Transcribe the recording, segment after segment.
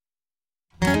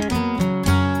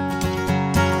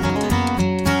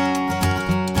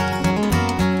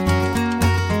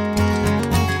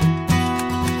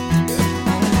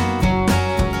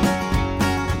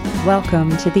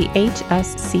Welcome to the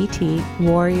HSCT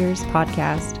Warriors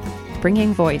podcast,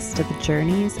 bringing voice to the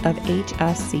journeys of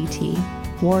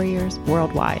HSCT warriors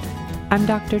worldwide. I'm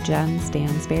Dr. Jen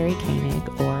Stansberry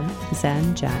Koenig, or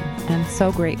Zen Jen, and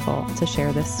so grateful to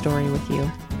share this story with you.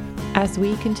 As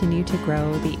we continue to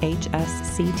grow the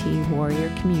HSCT warrior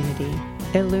community,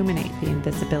 illuminate the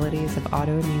invisibilities of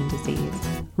autoimmune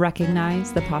disease,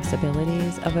 recognize the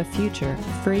possibilities of a future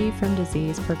free from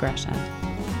disease progression,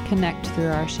 connect through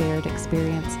our shared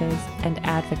experiences, and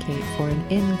advocate for an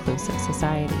inclusive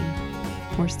society.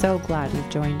 We're so glad you've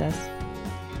joined us.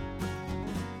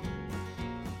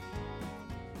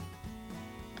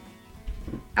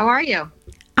 How are you?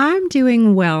 I'm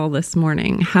doing well this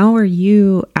morning. How are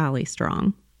you, Allie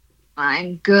Strong?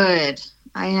 I'm good.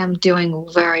 I am doing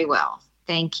very well.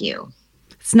 Thank you.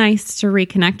 It's nice to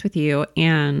reconnect with you,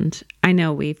 and I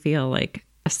know we feel like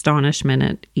astonishment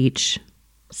at each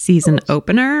season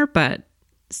opener, but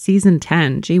season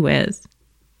 10, gee whiz.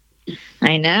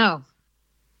 I know.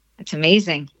 It's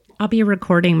amazing. I'll be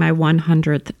recording my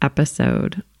 100th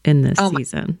episode in this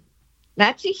season.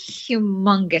 That's a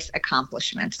humongous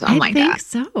accomplishment. Oh my God. I think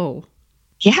so.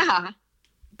 Yeah,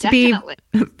 to definitely.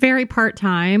 Be very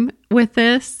part-time with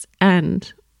this,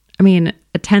 and I mean,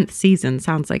 a 10th season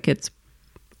sounds like it's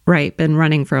been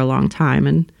running for a long time,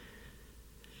 and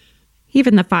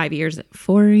even the 5 years it's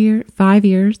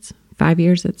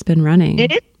been running.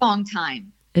 It is a long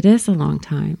time. It is a long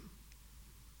time.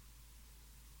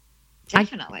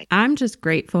 Definitely. I'm just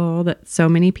grateful that so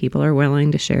many people are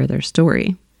willing to share their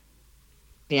story.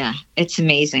 Yeah, it's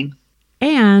amazing.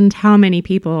 And how many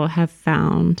people have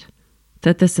found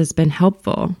that this has been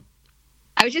helpful.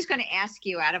 I was just going to ask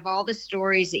you, out of all the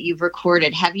stories that you've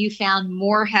recorded, have you found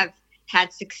more have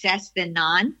had success than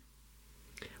none?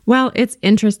 Well, it's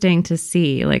interesting to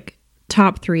see, like,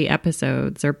 top 3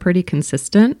 episodes are pretty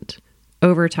consistent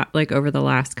over the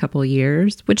last couple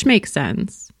years, which makes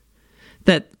sense.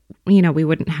 That, you know, we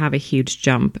wouldn't have a huge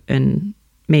jump in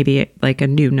maybe like a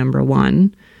new number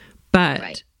 1.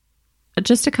 But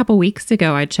just a couple weeks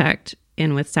ago, I checked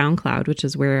in with SoundCloud, which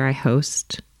is where I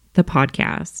host the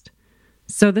podcast.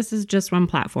 So this is just one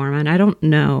platform, and I don't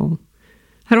know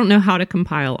how to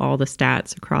compile all the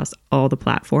stats across all the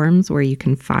platforms where you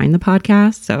can find the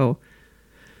podcast. So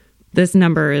this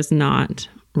number is not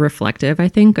reflective, I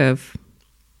think, of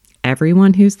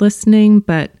everyone who's listening,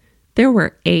 but there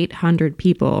were 800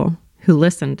 people who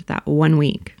listened that 1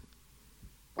 week.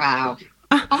 Wow.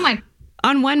 Oh my.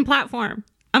 On one platform.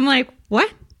 I'm like,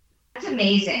 what? That's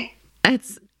amazing.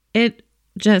 It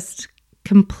just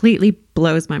completely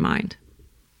blows my mind.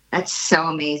 That's so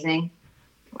amazing.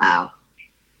 Wow.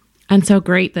 And so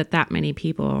great that many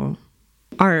people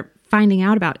are finding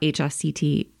out about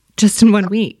HSCT just in 1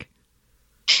 week.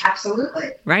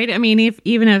 Absolutely. Right? I mean,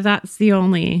 even if that's the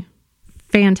only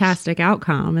fantastic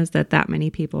outcome, is that many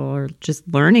people are just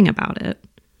learning about it.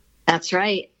 That's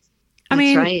right. I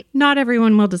mean, not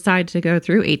everyone will decide to go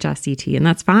through HSCT, and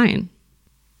that's fine.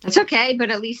 That's okay,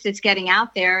 but at least it's getting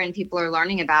out there and people are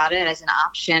learning about it as an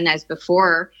option. As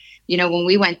before, you know, when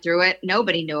we went through it,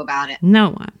 nobody knew about it. No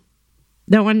one.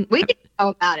 We didn't know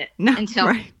about it until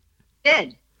we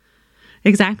did.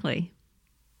 Exactly.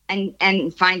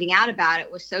 And finding out about it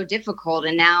was so difficult.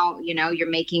 And now, you know, you're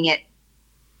making it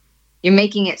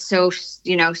so,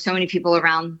 you know, so many people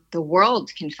around the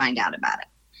world can find out about it.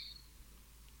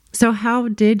 So how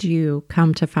did you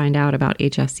come to find out about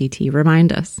HSCT?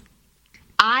 Remind us.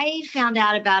 I found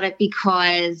out about it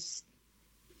because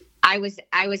I was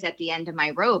at the end of my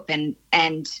rope, and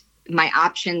my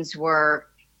options were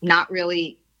I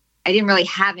didn't really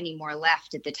have any more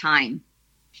left at the time,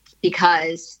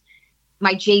 because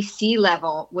my JC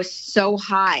level was so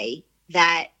high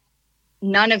that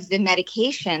none of the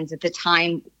medications at the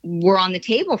time were on the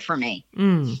table for me.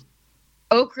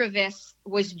 Ocrevus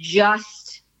was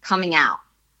just coming out.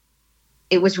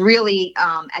 It was really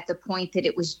at the point that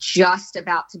it was just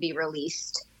about to be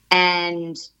released,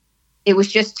 and it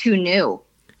was just too new.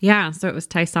 Yeah, so it was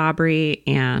Tysabri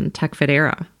and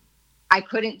Tecfidera. I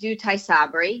couldn't do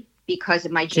Tysabri because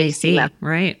of my JC level.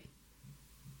 Right.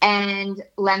 And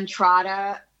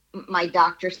Lemtrada, my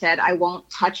doctor said, I won't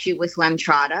touch you with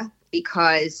Lemtrada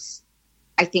because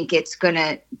I think it's going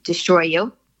to destroy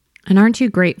you. And aren't you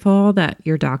grateful that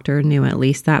your doctor knew at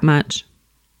least that much?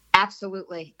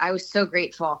 Absolutely. I was so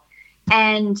grateful.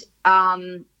 And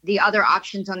the other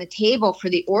options on the table for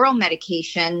the oral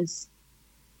medications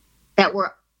that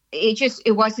were,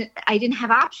 I didn't have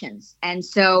options. And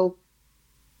so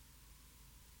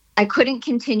I couldn't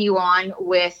continue on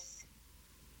with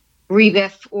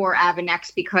Rebif or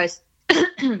Avonex because,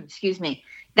 excuse me,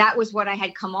 that was what I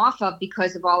had come off of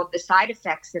because of all of the side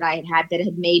effects that I had had that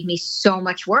had made me so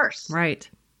much worse. Right.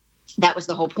 That was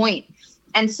the whole point.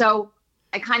 And so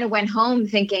I kind of went home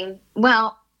thinking,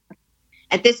 well,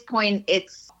 at this point,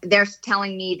 they're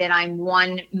telling me that I'm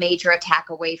one major attack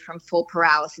away from full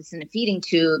paralysis in a feeding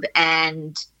tube,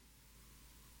 and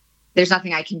there's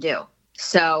nothing I can do.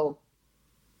 So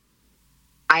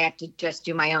I have to just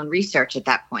do my own research at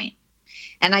that point.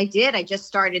 And I did. I just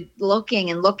started looking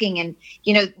and,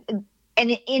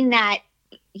 and in that,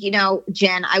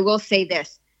 Jen, I will say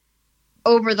this.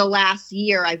 Over the last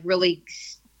year, I've really,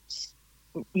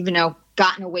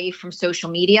 gotten away from social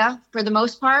media for the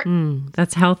most part.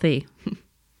 That's healthy.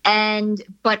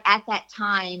 But at that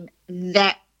time,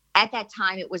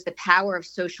 it was the power of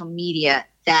social media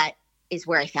that is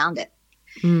where I found it.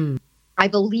 I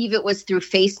believe it was through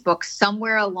Facebook.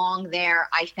 Somewhere along there,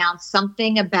 I found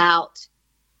something about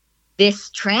this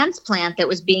transplant that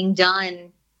was being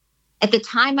done. At the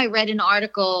time, I read an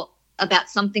article about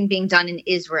something being done in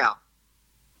Israel.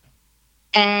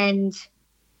 And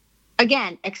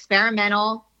again,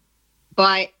 experimental,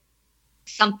 but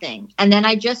something. And then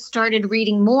I just started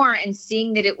reading more and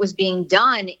seeing that it was being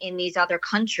done in these other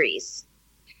countries.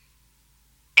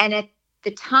 And at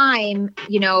the time,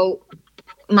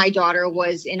 my daughter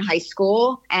was in high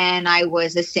school and I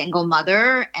was a single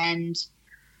mother, and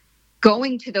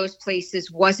going to those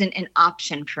places wasn't an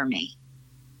option for me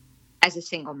as a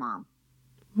single mom.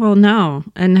 Well, no.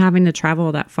 And having to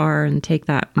travel that far and take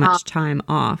that much time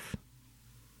off.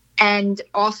 And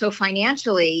also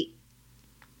financially,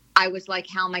 I was like,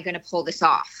 how am I going to pull this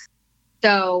off?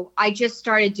 So I just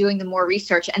started doing the more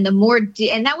research, and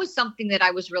and that was something that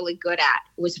I was really good at,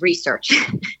 was research.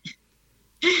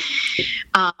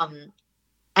 I'd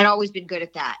always been good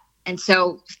at that. And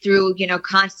so through,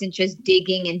 constant just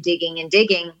digging and digging and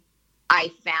digging,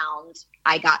 I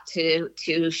got to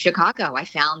Chicago. I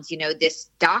found, this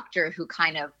doctor who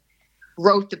kind of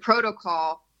wrote the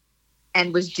protocol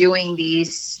and was doing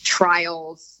these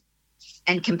trials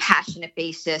and compassionate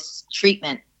basis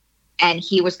treatment. And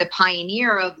he was the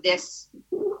pioneer of this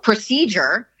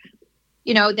procedure,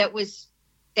 that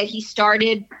he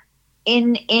started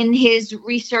in his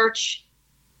research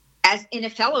as in a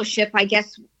fellowship, I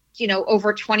guess,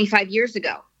 over 25 years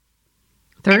ago.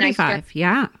 35.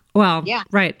 Yeah. Well, yeah,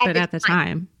 right. But at the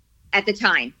time. At the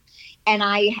time. And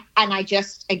I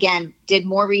just, again, did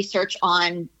more research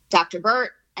on Dr.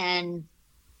 Burt and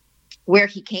where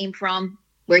he came from,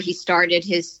 where he started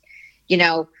his,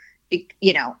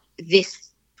 this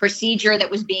procedure that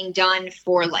was being done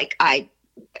for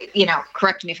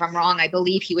correct me if I'm wrong. I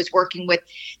believe he was working with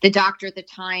the doctor at the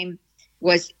time,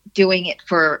 was doing it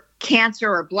for cancer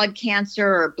or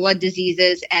blood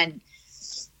diseases. And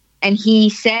he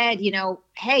said,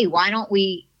 hey, why don't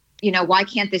we, why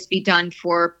can't this be done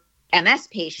for MS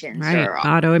patients, right, or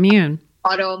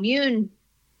autoimmune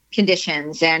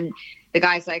conditions? And the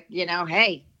guy's like,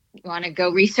 hey, you want to go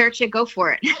research it? Go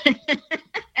for it.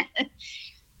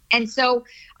 And so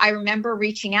I remember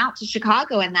reaching out to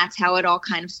Chicago, and that's how it all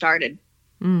kind of started.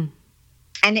 And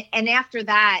after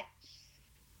that,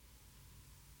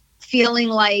 feeling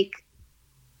like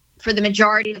for the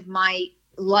majority of my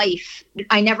life,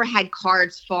 I never had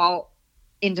cards fall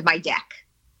into my deck,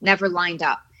 never lined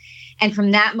up. And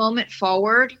from that moment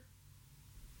forward,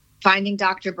 finding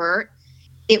Dr. Burt,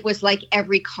 it was like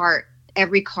every card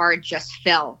just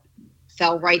fell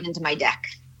right into my deck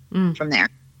from there.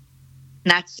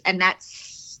 And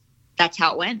that's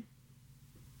how it went.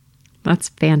 That's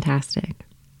fantastic.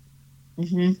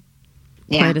 Mm-hmm.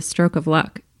 Yeah. Quite a stroke of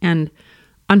luck, and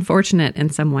unfortunate in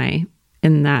some way,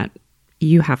 in that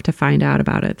you have to find out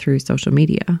about it through social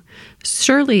media.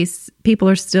 Surely people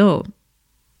are still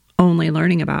only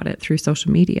learning about it through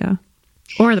social media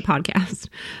or the podcast,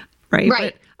 right?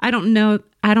 But I don't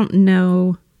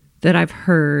know that I've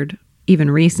heard even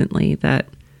recently that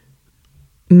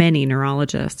many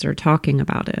neurologists are talking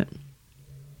about it.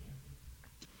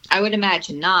 I would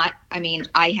imagine not. I mean,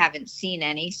 I haven't seen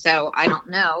any, so I don't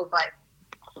know,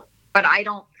 but I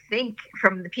don't think,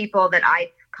 from the people that I've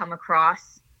come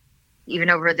across, even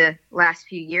over the last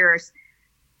few years,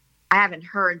 I haven't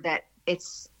heard that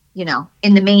it's,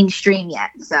 in the mainstream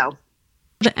yet. So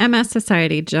the MS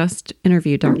Society just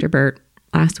interviewed Dr. Burt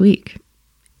last week,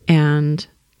 and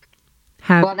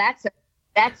that's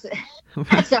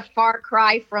a far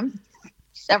cry from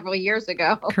several years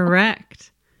ago.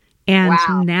 Correct. And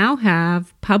now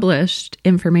have published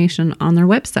information on their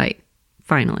website,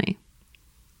 finally.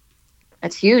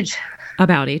 That's huge.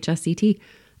 About HSCT.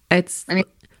 It's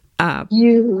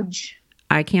huge.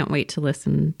 I can't wait to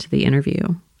listen to the interview.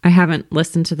 I haven't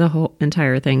listened to the whole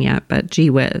entire thing yet, but gee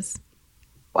whiz.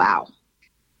 Wow.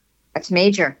 That's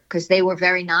major, because they were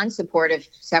very non-supportive,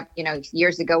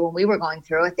 years ago when we were going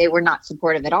through it. They were not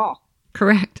supportive at all.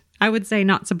 Correct. I would say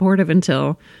not supportive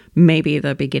until maybe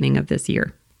the beginning of this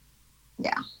year.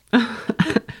 Yeah.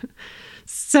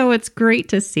 So it's great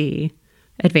to see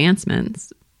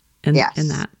advancements in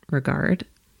that regard.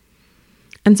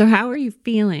 And so how are you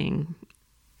feeling?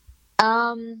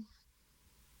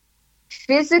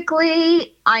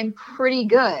 Physically, I'm pretty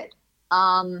good.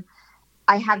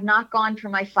 I have not gone for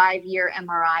my 5-year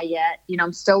MRI yet.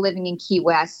 I'm still living in Key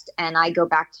West, and I go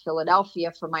back to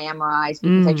Philadelphia for my MRIs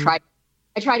because I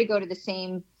try to go to the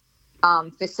same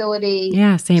facility.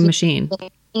 Yeah, same machine.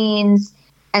 Machines.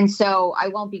 And so I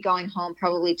won't be going home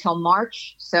probably till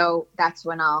March. So that's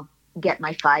when I'll get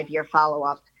my 5-year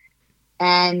follow-up.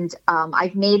 And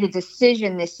I've made a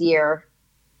decision this year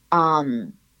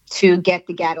to get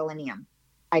the gadolinium.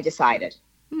 I decided,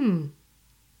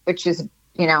 which is,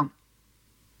 I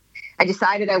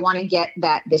decided I want to get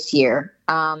that this year.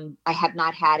 I have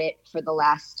not had it for the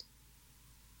last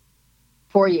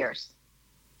 4 years,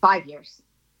 5 years,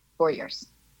 4 years.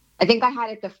 I think I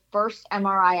had it the first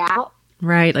MRI out.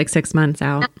 Right, like 6 months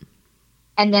out.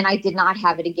 And then I did not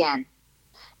have it again.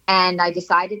 And I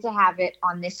decided to have it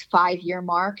on this 5-year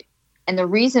mark. And the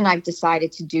reason I've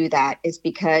decided to do that is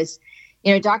because,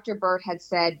 Dr. Burt had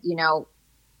said,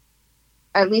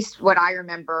 at least what I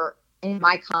remember in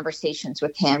my conversations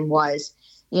with him was,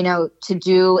 to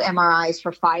do MRIs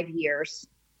for 5 years.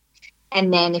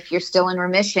 And then if you're still in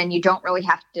remission, you don't really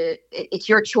have to, it's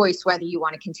your choice whether you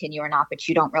want to continue or not, but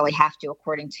you don't really have to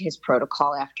according to his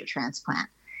protocol after transplant.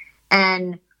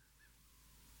 And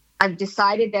I've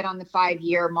decided that on the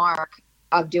 5-year mark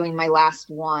of doing my last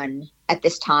one at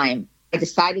this time, I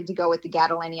decided to go with the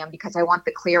gadolinium because I want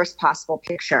the clearest possible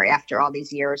picture after all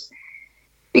these years,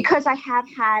 because I have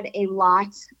had a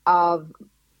lot of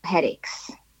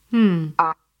headaches.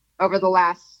 Over the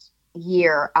last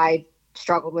year, I've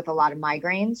struggled with a lot of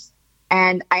migraines,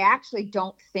 and I actually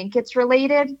don't think it's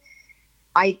related.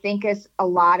 I think it's a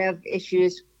lot of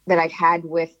issues that I've had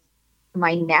with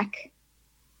my neck,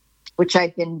 which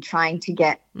I've been trying to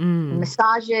get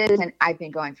massages, and I've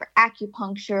been going for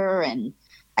acupuncture, and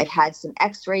I've had some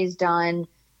x-rays done.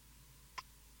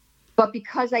 But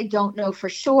because I don't know for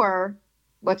sure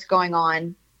what's going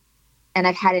on, and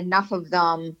I've had enough of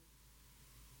them,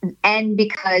 and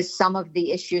because some of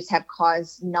the issues have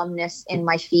caused numbness in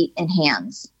my feet and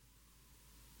hands,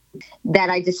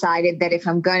 that I decided that if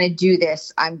I'm going to do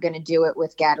this, I'm going to do it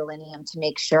with gadolinium to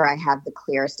make sure I have the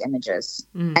clearest images,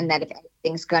 and that if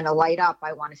anything's going to light up,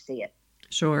 I want to see it.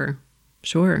 Sure.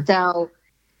 So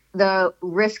the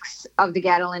risks of the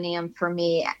gadolinium for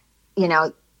me,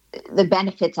 the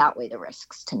benefits outweigh the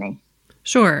risks to me.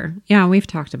 Sure. Yeah, we've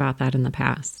talked about that in the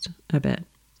past a bit.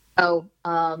 So,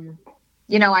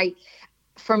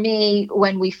 for me,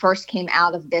 when we first came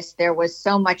out of this, there was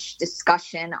so much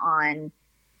discussion on,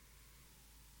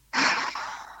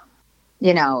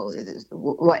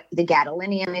 what the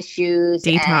gadolinium issues.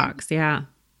 Detox, yeah.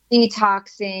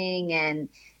 Detoxing and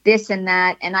this and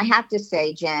that. And I have to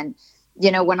say, Jen,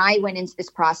 when I went into this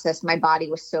process, my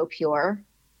body was so pure.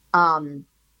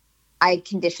 I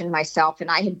conditioned myself, and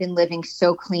I had been living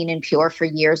so clean and pure for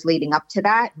years leading up to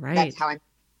that. Right. That's how I met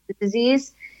the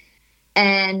disease.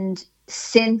 And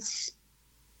since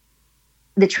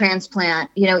the transplant,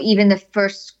 even the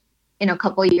first,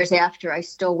 couple of years after, I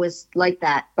still was like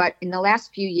that. But in the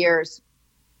last few years,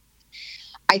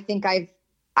 I think I've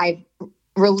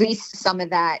released some of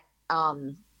that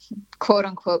quote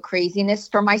unquote craziness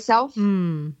for myself.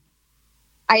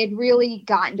 I had really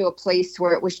gotten to a place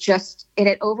where it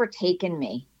had overtaken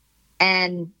me,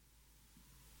 and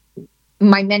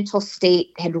my mental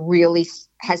state has really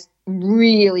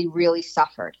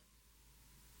suffered.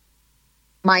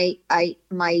 My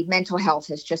mental health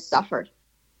has just suffered,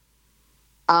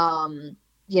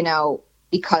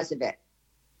 because of it,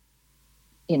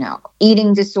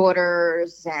 eating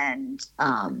disorders, and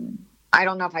I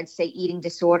don't know if I'd say eating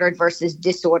disordered versus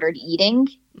disordered eating.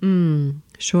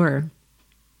 Sure.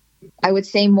 I would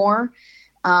say more.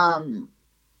 And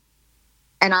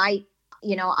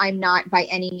I'm not by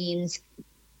any means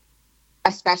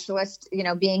a specialist.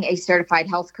 Being a certified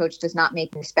health coach does not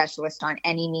make me a specialist on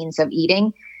any means of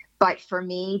eating. But for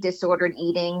me, disordered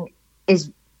eating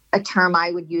is a term I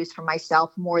would use for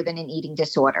myself more than an eating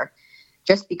disorder,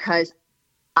 just because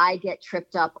I get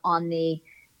tripped up on the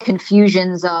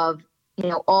confusions of,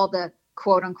 all the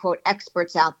quote unquote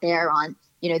experts out there on,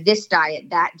 this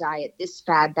diet, this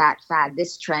fad,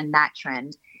 this trend, that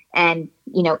trend. And,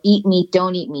 eat meat,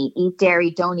 don't eat meat, eat dairy,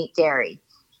 don't eat dairy.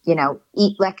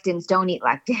 eat lectins, don't eat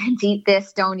lectins, eat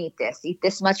this, don't eat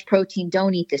this much protein,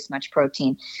 don't eat this much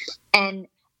protein. And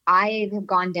I have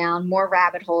gone down more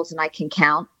rabbit holes than I can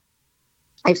count.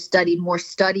 I've studied more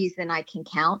studies than I can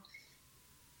count.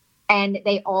 And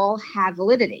they all have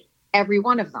validity, every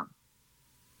one of them.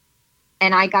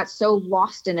 And I got so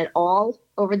lost in it all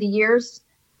over the years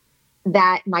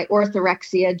that my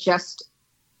orthorexia just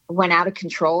went out of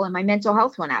control and my mental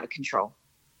health went out of control.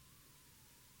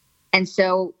 And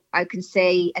so I can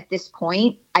say at this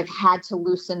point, I've had to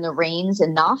loosen the reins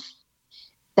enough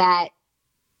that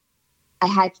I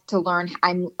had to learn.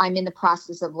 I'm in the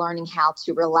process of learning how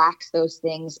to relax those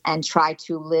things and try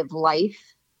to live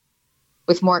life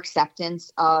with more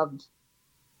acceptance of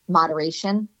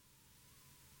moderation.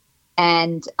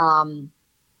 And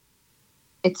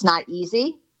it's not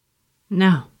easy.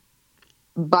 No.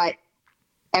 But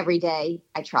every day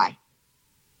I try.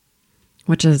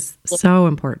 Which is so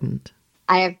important.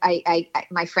 I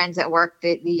my friends at work,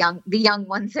 the young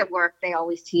ones at work, they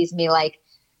always tease me, like,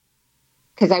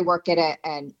 because I work at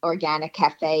an organic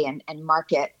cafe and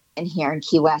market in here in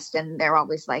Key West, and they're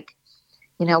always like,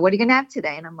 what are you going to have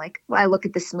today? And I'm like, well, I look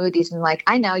at the smoothies and like,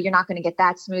 I know you're not going to get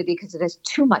that smoothie because it has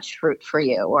too much fruit for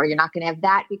you, or you're not going to have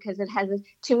that because it has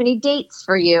too many dates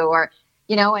for you, or,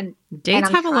 and dates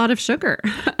have a lot of sugar.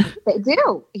 They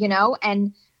do,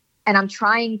 and I'm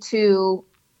trying to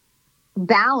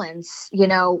balance,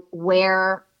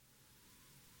 where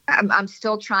I'm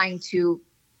still trying to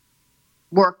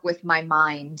work with my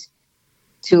mind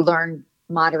to learn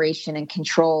moderation and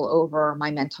control over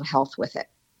my mental health with it,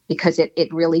 because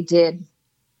it really did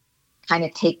kind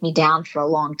of take me down for a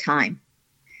long time.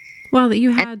 Well,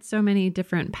 you had so many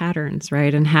different patterns,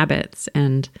 right? And habits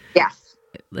and yes,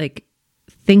 like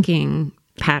thinking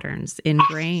patterns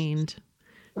ingrained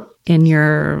in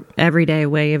your everyday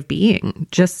way of being,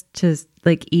 just to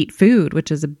like eat food,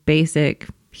 which is a basic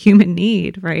human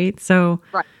need, right? So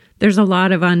right. There's a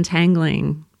lot of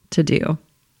untangling to do.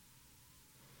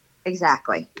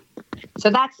 Exactly.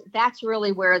 So that's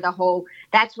really where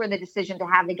that's where the decision to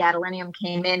have the gadolinium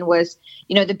came in, was,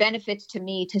 the benefits to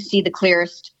me to see the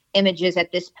clearest images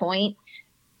at this point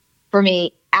for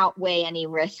me outweigh any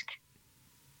risk.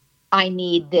 I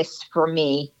need this for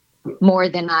me more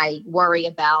than I worry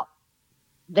about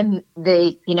the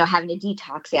having a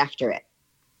detox after it.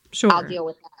 Sure. I'll deal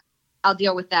with that. I'll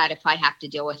deal with that if I have to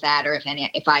deal with that, or if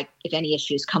any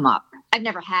issues come up. I've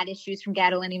never had issues from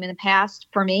gadolinium in the past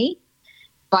for me,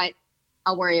 but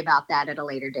I'll worry about that at a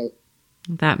later date.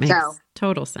 That makes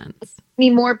total sense. I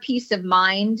need more peace of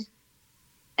mind,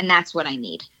 and that's what I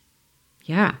need.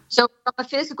 Yeah. So from a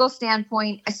physical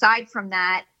standpoint, aside from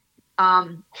that,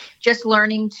 just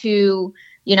learning to,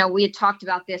 we had talked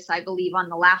about this, I believe, on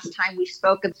the last time we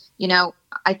spoke of,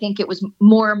 I think it was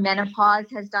more menopause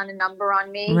has done a number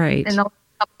on me right. in the last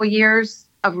couple of years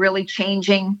of really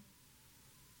changing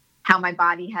how my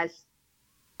body has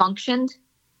functioned.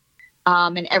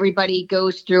 And everybody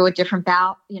goes through a different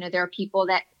bout. There are people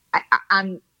that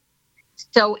I'm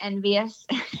so envious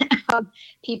of,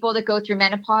 people that go through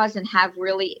menopause and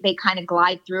they kind of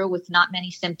glide through with not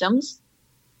many symptoms.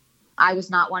 I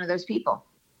was not one of those people.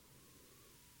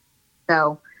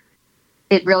 So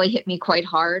it really hit me quite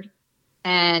hard.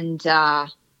 And,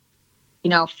 5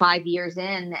 years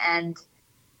in, and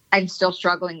I'm still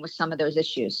struggling with some of those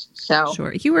issues. So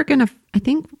sure. You were going to, I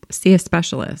think, see a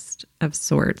specialist of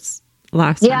sorts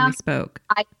last time we spoke.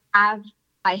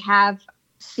 I have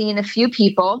seen a few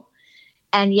people,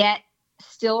 and yet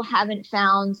still haven't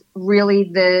found really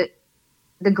the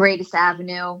greatest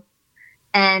avenue.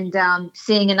 And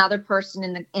seeing another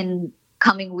person in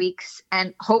coming weeks,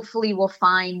 and hopefully we'll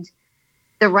find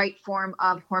the right form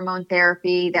of hormone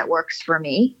therapy that works for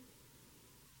me.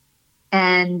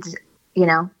 And,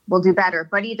 we'll do better.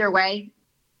 But either way,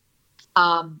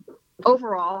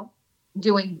 overall,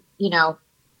 doing,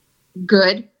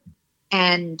 good,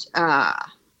 and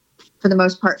for the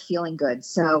most part, feeling good.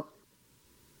 So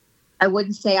I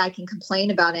wouldn't say I can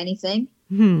complain about anything,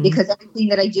 because everything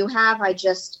that I do have, I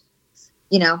just,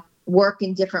 work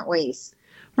in different ways.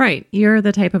 Right. You're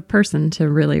the type of person to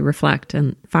really reflect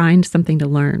and find something to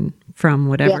learn from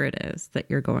whatever it is that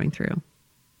you're going through.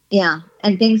 Yeah.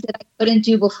 And things that I couldn't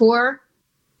do before,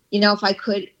 if I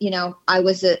could, I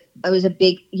was a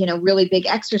big, really big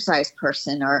exercise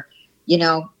person, or,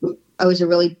 I was a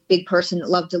really big person that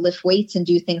loved to lift weights and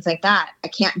do things like that. I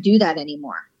can't do that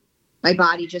anymore. My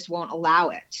body just won't allow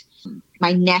it.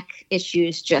 My neck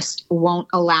issues just won't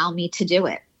allow me to do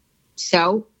it.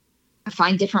 So I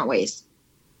find different ways.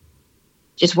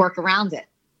 Just work around it.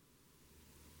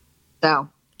 So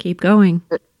keep going.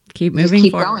 Keep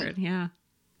moving forward. Going. Yeah.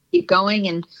 keep going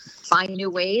and find new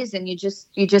ways. And you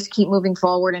just keep moving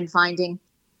forward and finding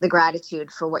the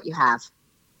gratitude for what you have.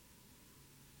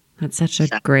 That's such a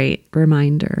great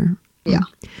reminder. Yeah.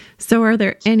 So are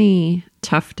there any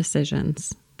tough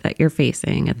decisions that you're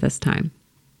facing at this time?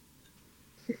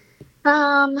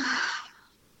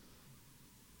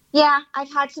 Yeah,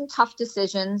 I've had some tough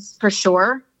decisions for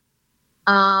sure.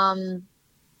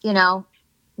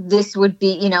 This would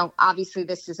be, obviously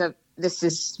this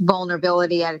is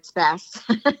vulnerability at its best.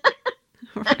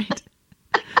 Right.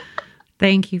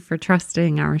 Thank you for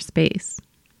trusting our space.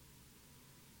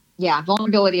 Yeah,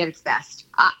 vulnerability at its best.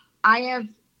 I've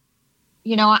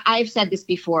said this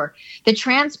before. The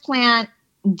transplant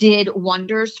did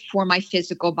wonders for my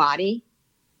physical body.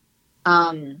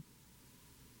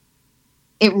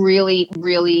 It really,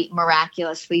 really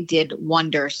miraculously did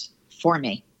wonders for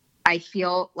me. I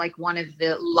feel like one of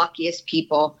the luckiest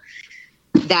people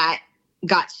that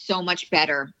got so much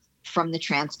better from the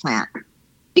transplant,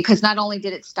 because not only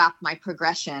did it stop my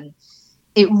progression,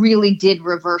 it really did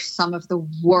reverse some of the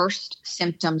worst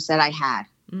symptoms that I had.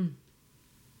 Mm.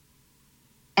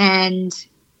 And,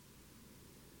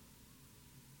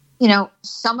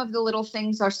 some of the little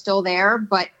things are still there,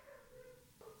 but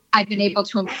I've been able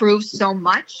to improve so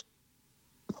much.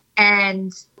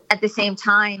 And at the same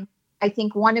time, I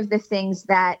think one of the things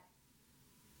that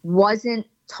wasn't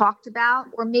talked about,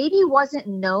 or maybe wasn't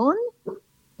known,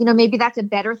 maybe that's a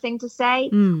better thing to say.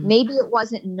 Maybe it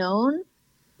wasn't known,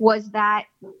 was that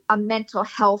a mental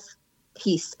health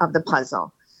piece of the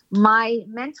puzzle. My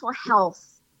mental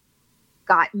health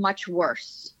got much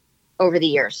worse over the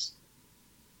years.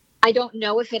 I don't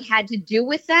know if it had to do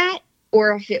with that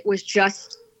or if it was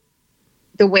just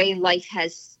the way life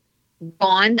has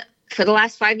gone for the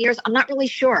last 5 years. I'm not really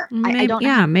sure. I don't know.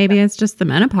 Yeah, maybe it's just the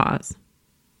menopause.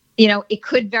 It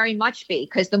could very much be,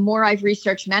 because the more I've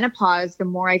researched menopause, the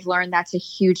more I've learned that's a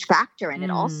huge factor in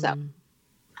it also,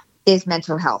 is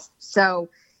mental health. So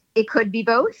it could be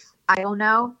both. I don't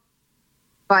know.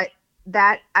 But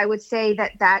that, I would say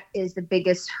that is the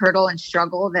biggest hurdle and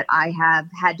struggle that I have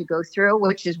had to go through,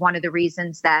 which is one of the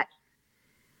reasons that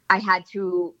I had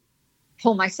to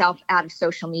pull myself out of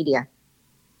social media.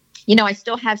 I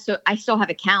still have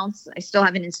accounts. I still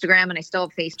have an Instagram and I still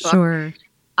have Facebook. Sure.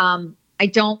 I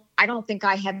don't think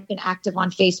I have been active on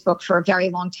Facebook for a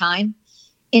very long time.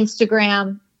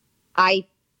 Instagram, I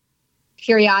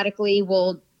periodically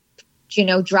will,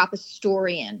 drop a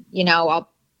story in, I'll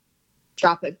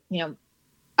drop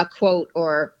a quote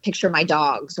or picture my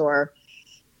dogs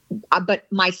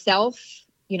but myself,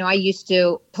 I used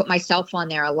to put myself on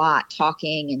there a lot,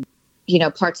 talking and,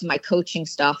 parts of my coaching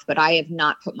stuff, but I have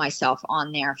not put myself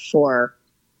on there for,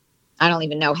 I don't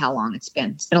even know how long it's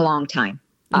been. It's been a long time.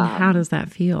 And how does that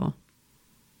feel?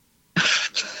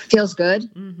 Feels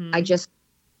good. Mm-hmm.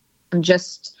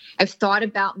 I've thought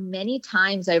about many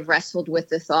times, I've wrestled with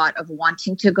the thought of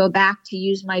wanting to go back to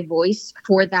use my voice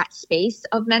for that space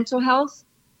of mental health,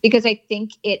 because I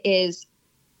think it is,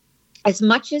 as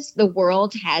much as the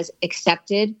world has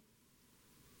accepted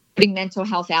putting mental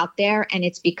health out there and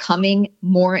it's becoming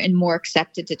more and more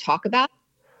accepted to talk about,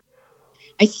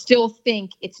 I still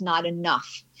think it's not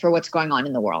enough for what's going on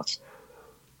in the world.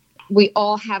 We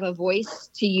all have a voice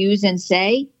to use and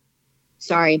say.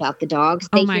 Sorry about the dogs.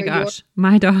 Oh my gosh.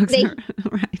 My dogs are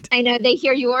right. I know, they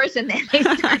hear yours and then they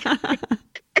start.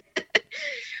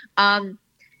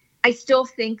 I still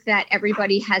think that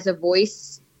everybody has a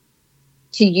voice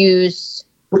to use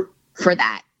for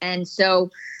that. And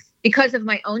so because of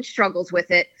my own struggles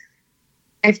with it,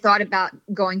 I've thought about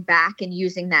going back and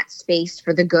using that space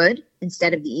for the good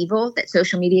instead of the evil that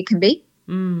social media can be.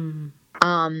 Mm.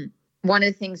 One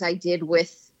of the things I did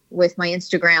with my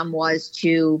Instagram was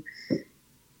to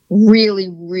really,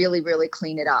 really, really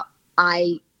clean it up.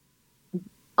 I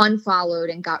unfollowed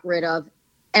and got rid of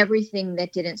everything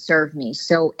that didn't serve me.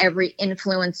 So every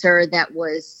influencer that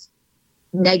was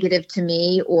negative to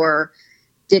me or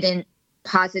didn't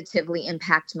positively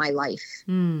impact my life.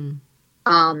 Mm.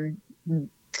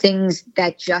 Things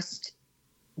that just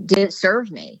didn't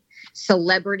serve me.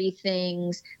 Celebrity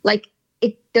things,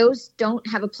 those don't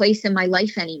have a place in my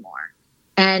life anymore.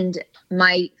 And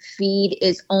my feed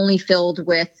is only filled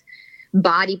with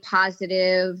body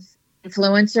positive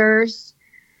influencers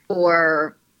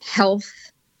or health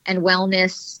and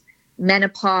wellness,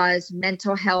 menopause,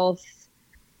 mental health,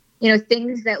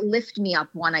 things that lift me up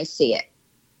when I see it,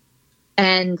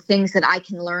 and things that I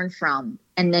can learn from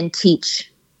and then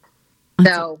teach.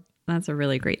 That's a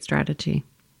really great strategy.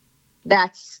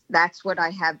 That's what I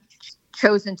have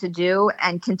chosen to do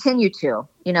and continue to,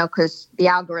 because the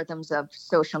algorithms of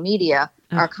social media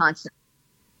are constantly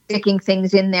sticking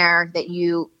things in there that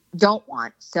you don't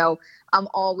want. So I'm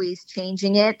always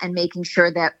changing it and making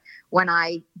sure that when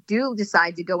I do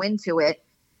decide to go into it,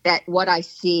 that what I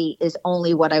see is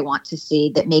only what I want to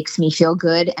see, that makes me feel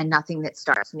good, and nothing that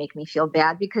starts to make me feel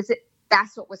bad, because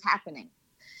that's what was happening.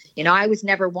 You know, I was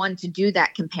never one to do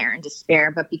that compare and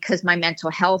despair, but because my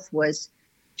mental health was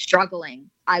struggling,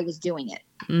 I was doing it.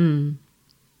 Mm.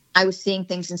 I was seeing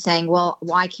things and saying, well,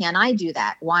 why can't I do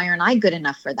that? Why aren't I good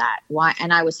enough for that? Why?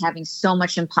 And I was having so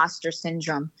much imposter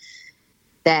syndrome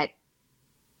that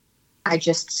I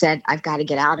just said, I've got to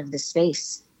get out of this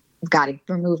space. I've got to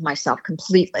remove myself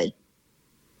completely.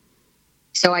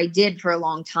 So I did for a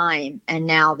long time. And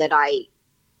now that I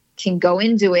can go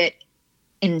into it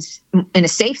in a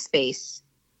safe space,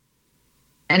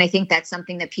 and I think that's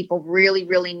something that people really,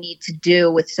 really need to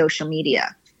do with social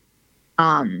media.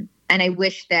 And I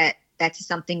wish that that's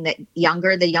something that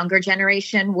the younger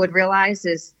generation would realize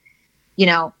is, you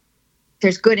know,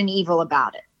 there's good and evil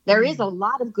about it. There is a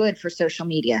lot of good for social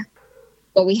media,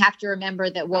 but we have to remember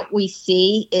that what we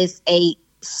see is a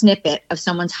snippet of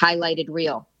someone's highlighted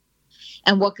reel,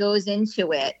 and what goes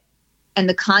into it. And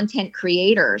the content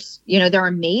creators, you know, they're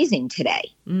amazing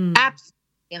today. Absolutely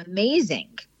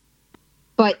amazing.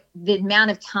 But the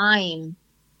amount of time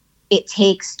it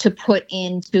takes to put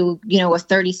into, you know, a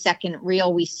 30-second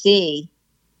reel we see,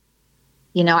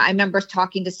 you know, I remember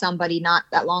talking to somebody not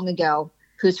that long ago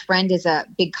whose friend is a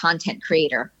big content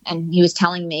creator. And he was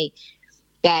telling me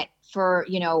that for,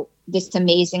 you know, this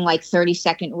amazing, like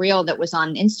 30-second reel that was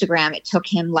on Instagram, it took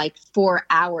him like 4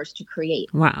 hours to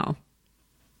create. Wow.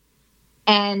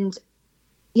 And,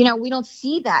 you know, we don't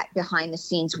see that behind the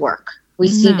scenes work. We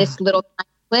see this little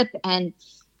clip, and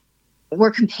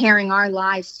we're comparing our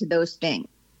lives to those things.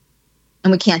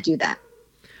 And we can't do that.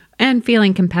 And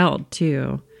feeling compelled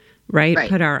to, right?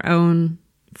 Put our own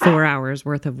 4 hours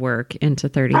worth of work into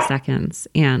 30 seconds.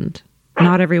 And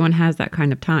not everyone has that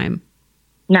kind of time.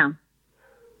 No.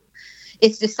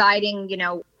 It's deciding, you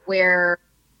know, where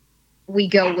we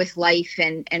go with life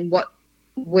and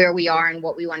where we are and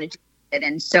what we want to do with it.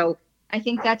 And so I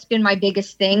think that's been my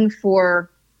biggest thing for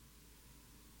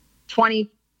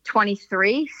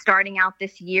 2023, starting out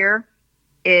this year,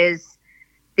 is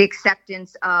the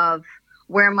acceptance of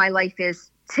where my life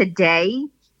is today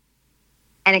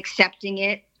and accepting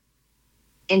it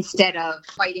instead of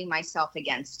fighting myself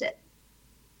against it.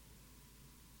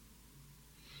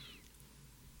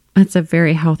 That's a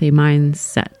very healthy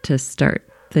mindset to start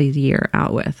the year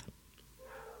out with.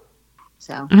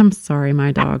 So I'm sorry,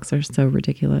 my dogs are so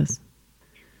ridiculous.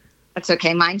 That's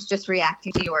okay. Mine's just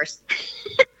reacting to yours.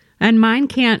 And mine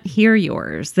can't hear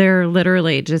yours. They're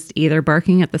literally just either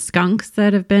barking at the skunks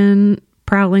that have been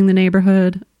prowling the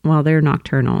neighborhood. Well, they're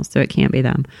nocturnal, so it can't be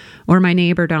them. Or my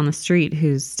neighbor down the street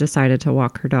who's decided to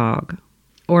walk her dog.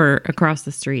 Or across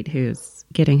the street who's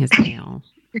getting his mail.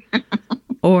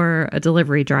 Or a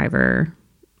delivery driver.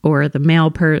 Or the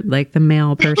male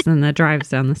person that drives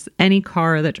down any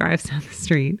car that drives down the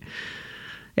street.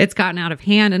 It's gotten out of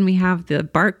hand, and we have the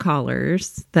bark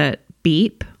collars that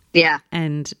beep. Yeah.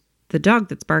 And the dog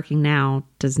that's barking now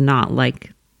does not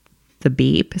like the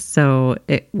beep, so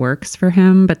it works for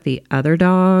him, but the other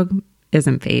dog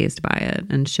isn't fazed by it,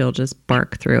 and she'll just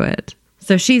bark through it.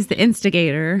 So she's the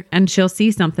instigator, and she'll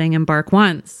see something and bark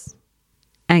once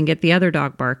and get the other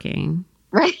dog barking.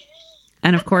 Right.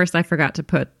 And of course, I forgot to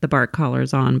put the bark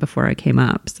collars on before I came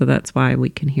up, so that's why we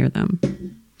can hear them.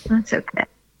 That's okay.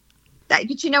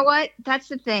 But you know what? That's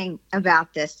the thing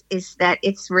about this, is that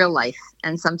it's real life.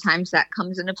 And sometimes that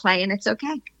comes into play, and it's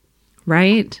okay.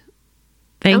 Right?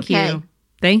 Thank you.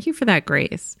 Thank you for that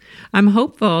grace. I'm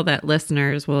hopeful that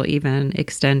listeners will even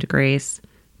extend grace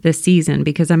this season,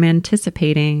 because I'm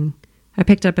anticipating, I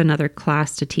picked up another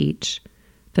class to teach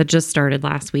that just started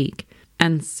last week.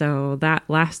 And so that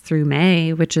lasts through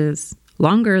May, which is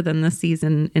longer than the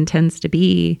season intends to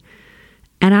be.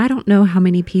 And I don't know how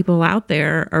many people out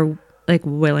there are like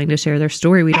willing to share their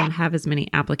story. We don't have as many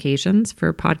applications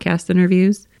for podcast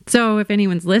interviews. So if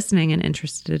anyone's listening and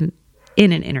interested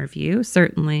in an interview,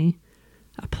 certainly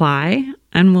apply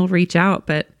and we'll reach out.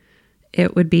 But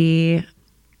it would be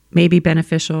maybe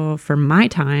beneficial for my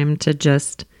time to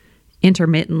just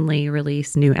intermittently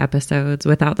release new episodes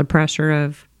without the pressure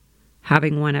of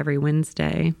having one every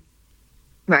Wednesday.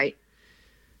 Right.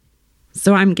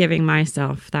 So I'm giving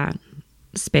myself that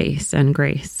space and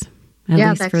grace, at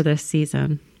least for this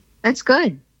season. That's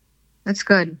good. That's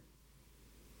good.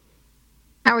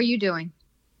 How are you doing?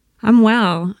 I'm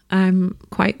well. I'm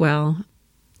quite well,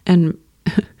 and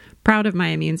proud of my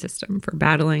immune system for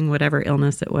battling whatever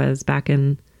illness it was back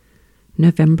in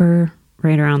November,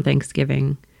 right around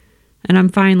Thanksgiving. And I'm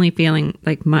finally feeling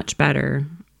like much better.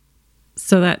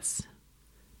 So that's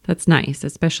nice,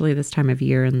 especially this time of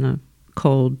year in the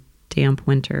cold, damp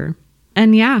winter.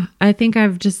 And yeah, I think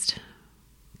I've just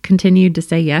continued to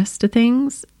say yes to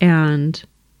things, and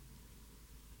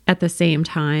at the same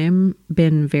time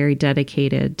been very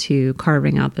dedicated to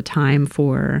carving out the time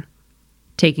for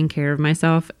taking care of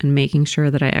myself and making sure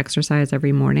that I exercise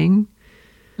every morning.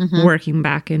 Working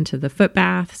back into the foot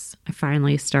baths. I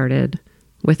finally started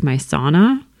with my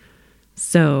sauna.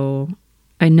 So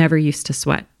I never used to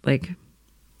sweat. Like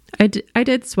I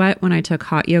did sweat when I took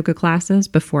hot yoga classes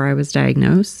before I was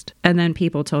diagnosed. And then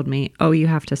people told me, oh, you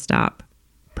have to stop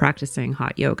practicing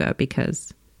hot yoga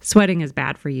because sweating is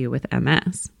bad for you with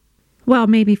MS. Well,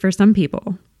 maybe for some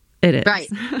people it is. Right.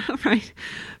 Right.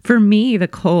 For me, the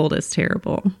cold is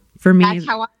terrible. For me, that's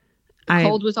how the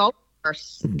cold was all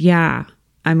worse. Yeah.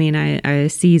 I mean, I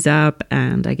seize up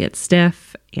and I get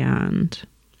stiff and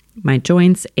my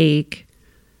joints ache,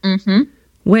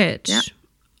 which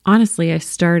honestly, I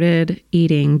started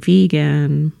eating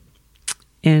vegan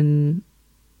in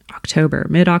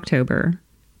mid-October,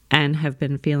 and have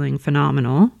been feeling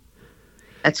phenomenal.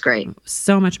 That's great.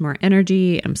 So much more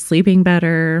energy. I'm sleeping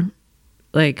better,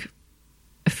 like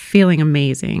feeling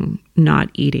amazing, not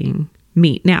eating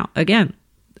meat. Now, again,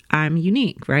 I'm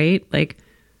unique, right? Like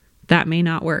that may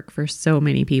not work for so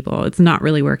many people. It's not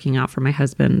really working out for my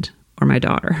husband or my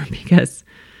daughter because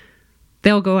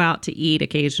they'll go out to eat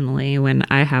occasionally when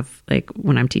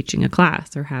when I'm teaching a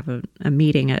class or have a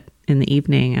meeting in the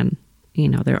evening, and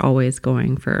they're always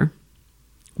going for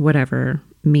whatever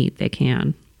meat they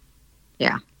can.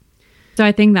 Yeah. So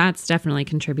I think that's definitely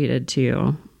contributed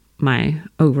to my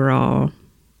overall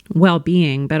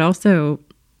well-being, but also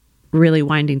really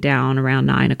winding down around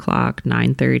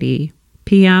 9:30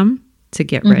 p.m. to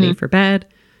get ready for bed.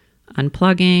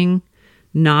 Unplugging,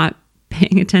 not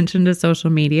paying attention to social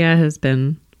media has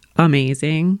been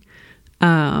amazing.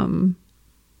 So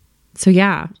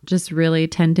yeah, just really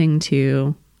tending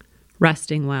to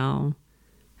resting well,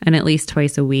 and at least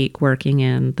twice a week working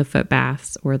in the foot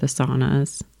baths or the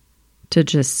saunas to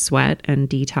just sweat and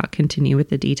continue with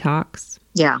the detox.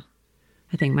 Yeah.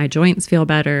 I think my joints feel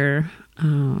better.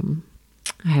 I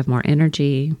have more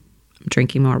energy. I'm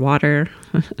drinking more water,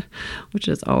 which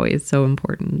is always so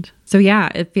important. So yeah,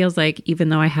 it feels like even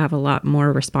though I have a lot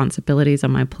more responsibilities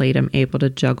on my plate, I'm able to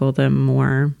juggle them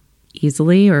more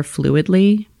easily or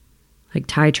fluidly, like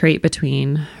titrate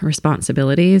between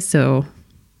responsibilities. So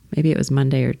maybe it was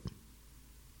Monday.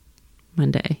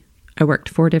 I worked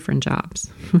 4 different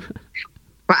jobs.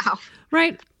 Wow.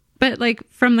 Right. But like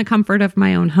from the comfort of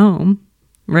my own home,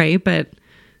 right? But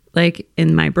like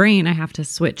in my brain, I have to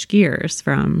switch gears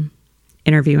from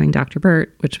interviewing Dr.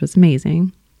 Burt, which was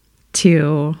amazing,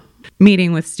 to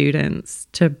meeting with students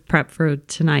to prep for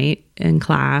tonight in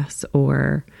class,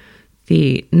 or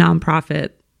the nonprofit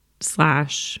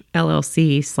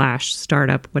 /LLC/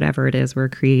 startup, whatever it is we're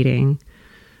creating.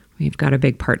 We've got a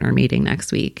big partner meeting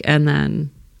next week. And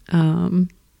then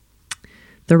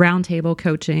the roundtable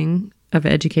coaching of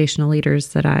educational leaders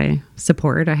that I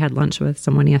support. I had lunch with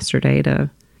someone yesterday to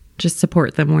just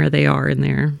support them where they are in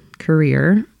their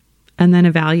career. And then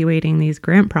evaluating these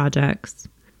grant projects.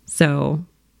 So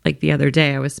like the other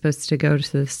day, I was supposed to go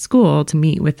to the school to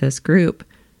meet with this group,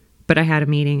 but I had a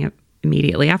meeting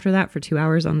immediately after that for 2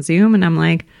 hours on Zoom. And I'm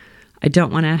like, I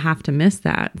don't want to have to miss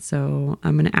that. So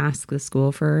I'm going to ask the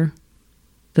school for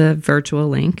the virtual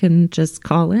link and just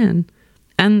call in.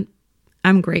 And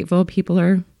I'm grateful people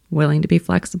are willing to be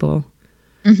flexible.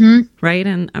 Right?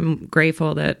 And I'm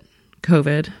grateful that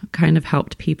COVID kind of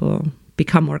helped people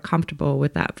become more comfortable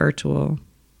with that virtual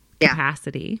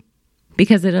capacity,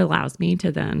 because it allows me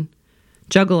to then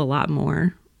juggle a lot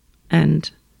more and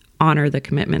honor the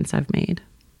commitments I've made.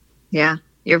 Yeah.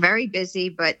 You're very busy,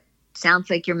 but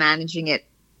sounds like you're managing it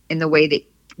in the way that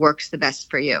works the best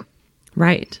for you.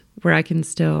 Right. Where I can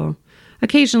still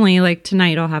occasionally, like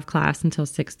tonight, I'll have class until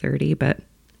 6:30, but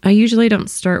I usually don't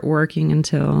start working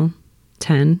until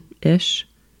 10-ish.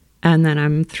 And then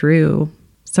I'm through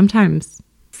sometimes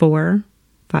 4,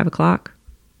 5 o'clock.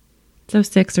 So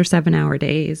 6 or 7 hour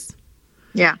days.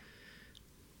 Yeah.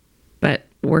 But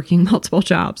working multiple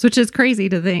jobs, which is crazy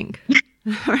to think.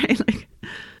 Right? Like,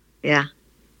 yeah.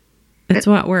 It's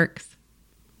what works.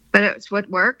 But it's what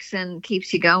works and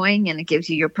keeps you going, and it gives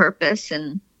you your purpose.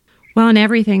 And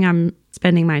everything I'm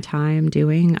spending my time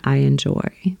doing, I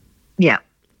enjoy. Yeah.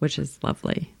 Which is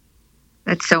lovely.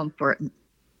 That's so important.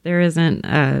 There isn't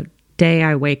a day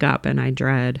I wake up and I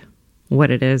dread what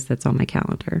it is that's on my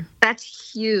calendar.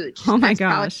 That's huge. Oh my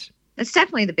gosh. That's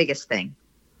definitely the biggest thing.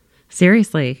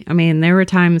 Seriously. I mean, there were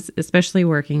times, especially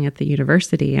working at the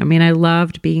university. I mean, I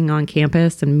loved being on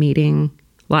campus and meeting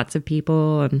lots of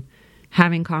people and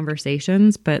having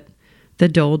conversations, but the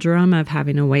doldrum of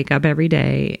having to wake up every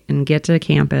day and get to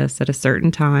campus at a certain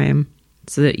time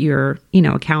so that you're,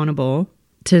 accountable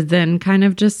to then kind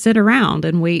of just sit around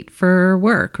and wait for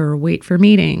work or wait for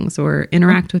meetings or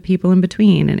interact with people in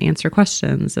between and answer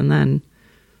questions. And then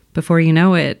before you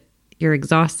know it, you're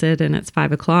exhausted and it's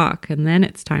 5:00 and then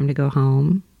it's time to go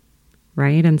home.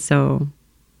 Right. And so,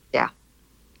 yeah,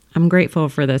 I'm grateful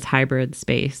for this hybrid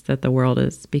space that the world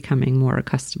is becoming more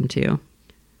accustomed to,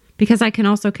 because I can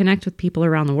also connect with people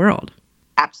around the world.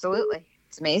 Absolutely.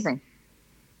 It's amazing.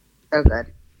 So good.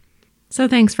 So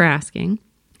thanks for asking.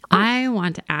 I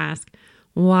want to ask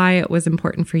why it was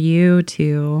important for you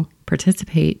to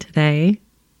participate today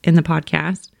in the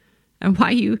podcast and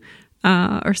why you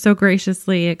are so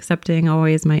graciously accepting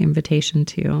always my invitation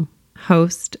to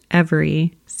host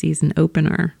every season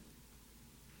opener.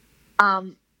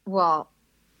 Well,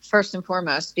 first and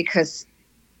foremost, because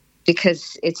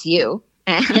it's you.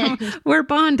 We're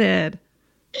bonded.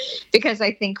 Because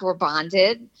I think we're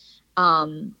bonded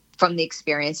from the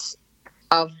experience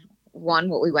of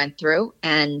what we went through,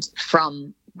 and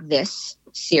from this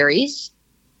series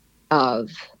of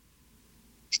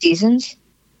seasons.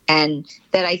 And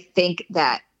that I think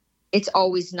that it's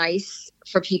always nice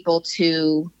for people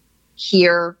to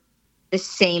hear the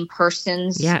same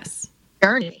person's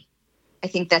journey. I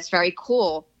think that's very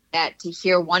cool, that to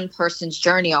hear one person's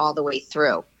journey all the way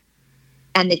through,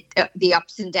 and the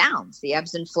ups and downs, the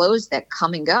ebbs and flows that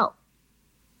come and go.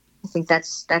 I think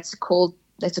that's a cool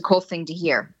thing to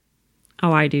hear.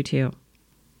 Oh, I do too.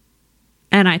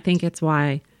 And I think it's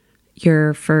why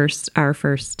our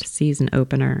first season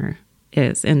opener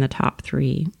is in the top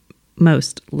 3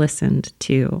 most listened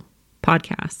to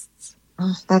podcasts.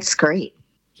 Oh, that's great.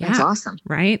 Yeah. That's awesome.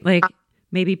 Right? Like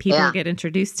maybe people get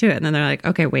introduced to it and then they're like,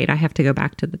 okay, wait, I have to go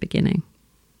back to the beginning.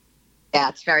 Yeah,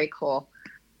 it's very cool.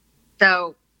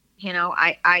 So,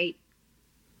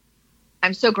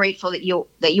 I'm so grateful that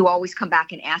you always come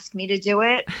back and ask me to do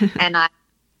it. And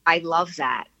I love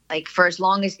that. Like, for as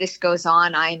long as this goes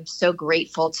on, I'm so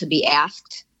grateful to be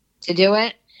asked to do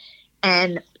it,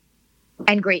 and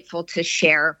grateful to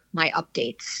share my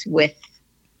updates with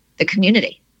the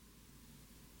community.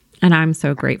 And I'm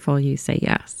so grateful you say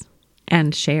yes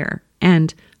and share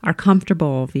and are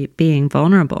comfortable being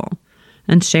vulnerable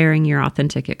and sharing your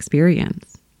authentic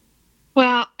experience.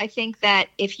 Well, I think that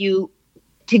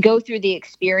to go through the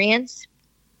experience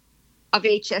of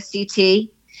HSCT,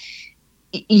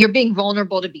 you're being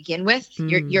vulnerable to begin with.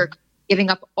 You're giving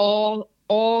up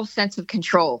all sense of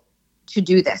control to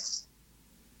do this.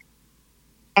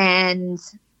 And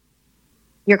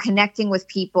you're connecting with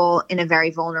people in a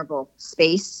very vulnerable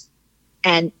space,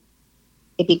 and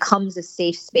it becomes a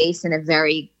safe space in a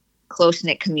very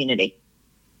close-knit community.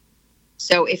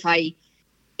 So if I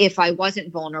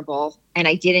wasn't vulnerable and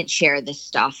I didn't share this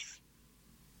stuff,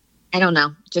 I don't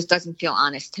know, it just doesn't feel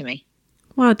honest to me.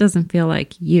 Well, it doesn't feel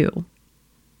like you.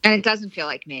 And it doesn't feel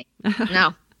like me. No.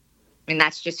 I mean,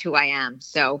 that's just who I am.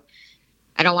 So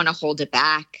I don't want to hold it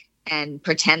back and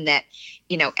pretend that,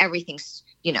 everything's,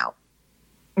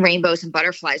 rainbows and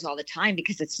butterflies all the time,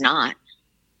 because it's not.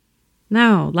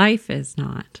 No, life is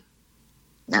not.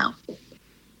 No.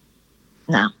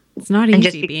 It's not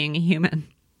easy being a human.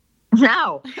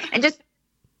 No. And just,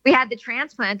 we had the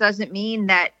transplant doesn't mean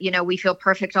that, we feel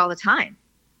perfect all the time.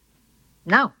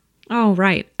 No. Oh,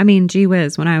 right. I mean, gee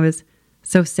whiz, when I was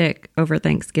so sick over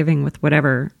Thanksgiving with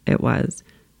whatever it was,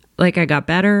 like, I got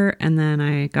better and then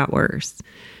I got worse.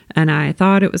 And I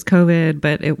thought it was COVID,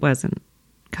 but it wasn't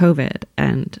COVID.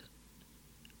 And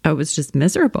I was just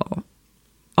miserable.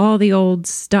 All the old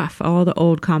stuff, all the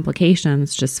old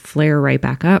complications just flare right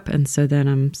back up. And so then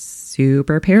I'm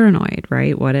super paranoid,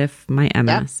 right? What if my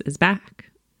MS is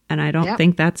back? And I don't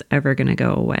think that's ever going to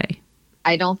go away.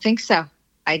 I don't think so.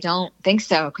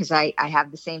 Because I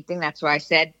have the same thing. That's why I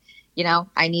said,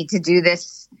 I need to do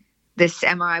this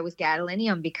MRI with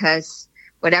gadolinium, because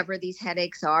whatever these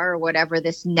headaches are, or whatever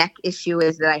this neck issue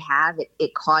is that I have,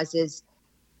 it causes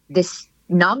this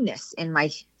numbness in my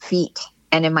feet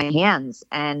and in my hands,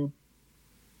 and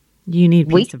you need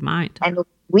peace of mind and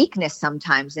weakness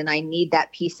sometimes. And I need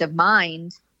that peace of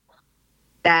mind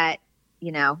that,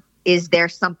 is there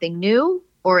something new,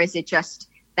 or is it just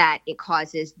that it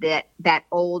causes that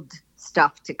old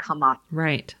stuff to come up?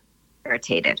 Right.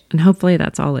 Irritated. And hopefully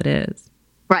that's all it is.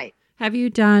 Right. Have you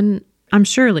done,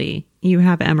 surely you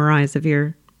have MRIs of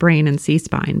your brain and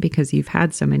C-spine because you've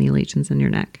had so many lesions in your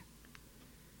neck.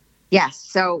 Yes.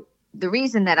 So the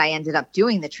reason that I ended up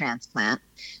doing the transplant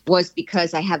was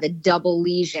because I have a double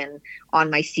lesion on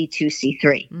my C2,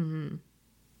 C3. Mm-hmm.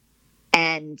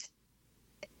 And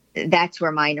that's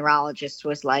where my neurologist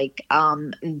was like,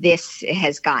 this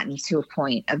has gotten to a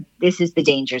point of, this is the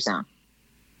danger zone.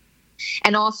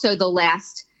 And also the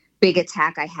last big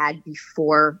attack I had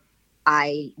before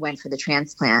I went for the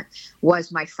transplant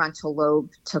was my frontal lobe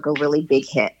took a really big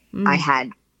hit.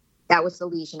 That was the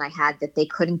lesion I had that they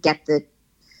couldn't get the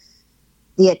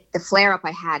flare up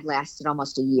I had lasted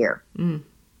almost a year. And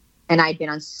I'd been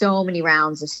on so many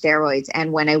rounds of steroids.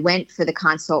 And when I went for the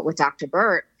consult with Dr.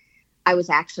 Burt, I was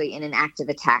actually in an active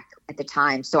attack at the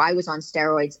time. So I was on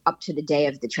steroids up to the day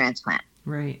of the transplant.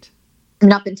 Right.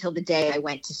 And up until the day I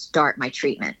went to start my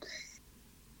treatment.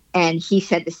 And he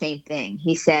said the same thing.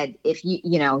 He said, if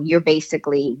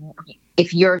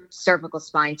if your cervical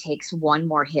spine takes one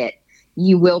more hit,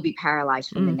 you will be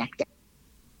paralyzed from the neck down.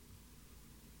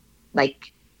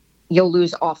 Like, you'll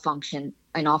lose all function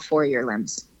in all four of your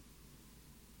limbs.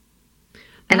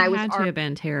 And that had to have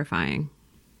been terrifying.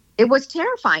 It was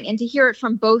terrifying. And to hear it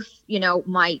from both,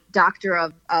 my doctor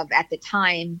of at the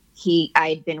time,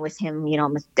 I'd been with him,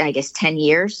 I guess 10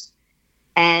 years.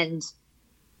 And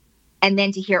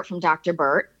then to hear it from Dr.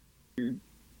 Burt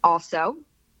also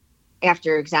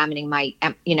after examining my,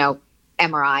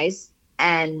 MRIs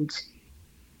and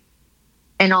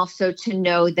also to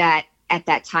know that at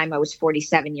that time I was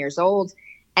 47 years old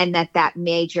and that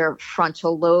major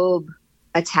frontal lobe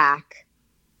attack,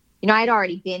 I'd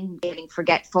already been getting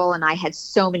forgetful and I had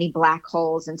so many black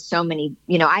holes and so many,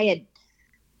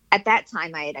 at that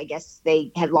time I guess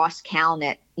they had lost count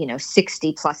at,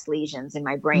 60 plus lesions in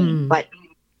my brain, but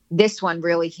this one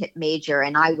really hit major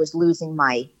and I was losing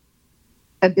my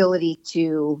ability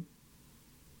to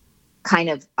kind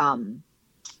of,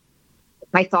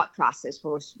 my thought process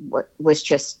was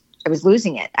just, I was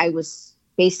losing it. I was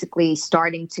basically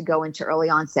starting to go into early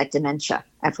onset dementia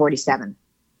at 47.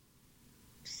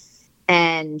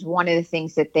 And one of the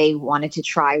things that they wanted to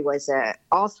try was a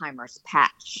Alzheimer's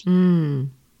patch,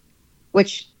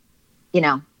 which,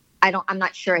 I'm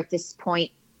not sure at this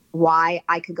point why.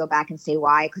 I could go back and say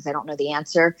why, because I don't know the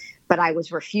answer, but I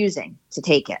was refusing to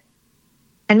take it.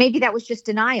 And maybe that was just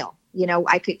denial.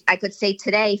 I could say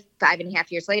today,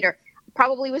 5.5 years later,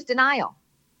 probably was denial,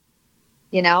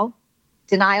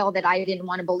 denial that I didn't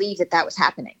want to believe that was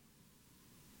happening.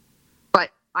 But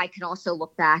I can also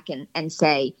look back and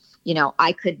say,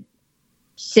 I could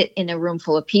sit in a room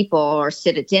full of people or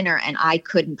sit at dinner and I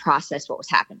couldn't process what was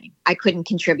happening. I couldn't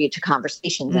contribute to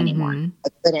conversations anymore. I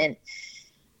couldn't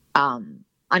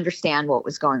understand what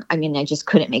was going on. I mean, I just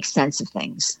couldn't make sense of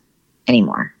things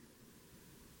anymore.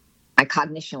 My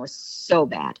cognition was so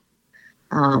bad.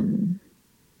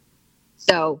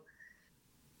 So,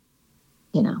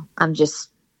 I'm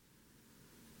just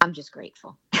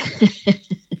grateful.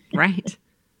 Right.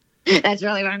 That's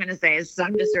really what I'm going to say is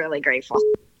I'm just really grateful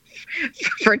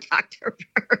for Dr.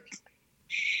 Burt.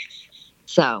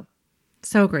 So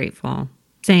grateful.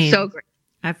 Same. So great.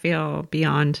 I feel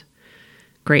beyond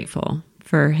grateful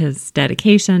for his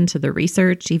dedication to the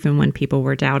research, even when people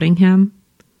were doubting him,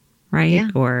 right? Yeah.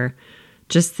 Or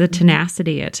just the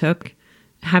tenacity it took.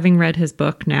 Having read his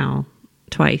book now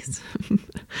twice,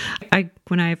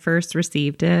 when I first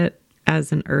received it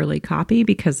as an early copy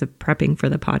because of prepping for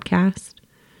the podcast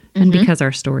and because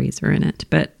our stories were in it,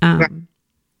 but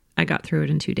I got through it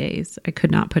in 2 days. I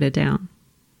could not put it down.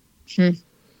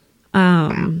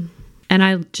 Wow. And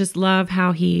I just love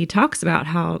how he talks about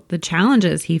how the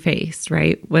challenges he faced,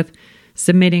 right, with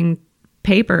submitting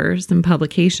papers and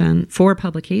publication,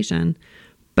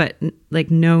 but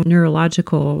like no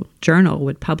neurological journal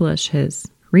would publish his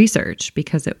research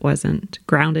because it wasn't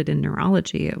grounded in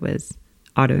neurology. It was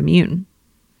autoimmune.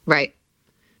 Right.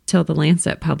 Till the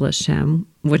Lancet published him,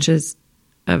 which is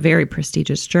a very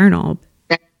prestigious journal.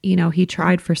 He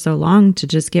tried for so long to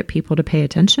just get people to pay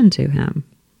attention to him.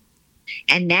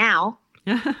 And now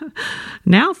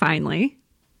finally,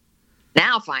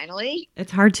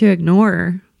 it's hard to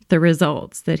ignore the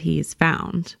results that he's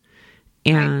found.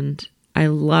 And I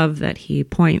love that he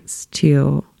points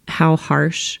to how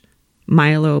harsh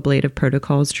myeloablative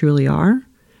protocols truly are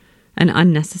and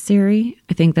unnecessary.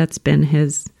 I think that's been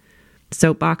his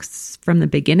soapbox from the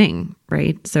beginning,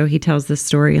 right? So he tells this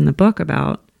story in the book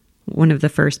about one of the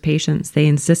first patients. They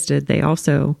insisted they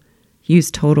also use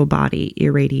total body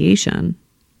irradiation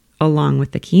along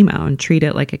with the chemo and treat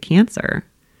it like a cancer.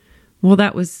 Well,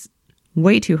 that was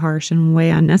way too harsh and way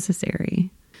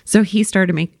unnecessary. So he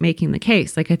started making the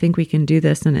case, like, I think we can do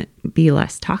this and it be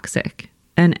less toxic.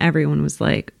 And everyone was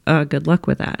like, good luck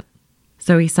with that.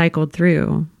 So he cycled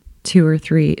through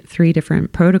three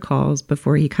different protocols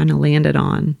before he kind of landed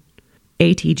on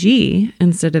ATG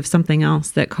instead of something else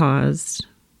that caused,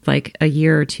 like, a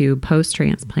year or two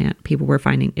post-transplant, people were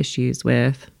finding issues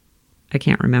with I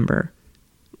can't remember,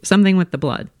 something with the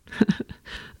blood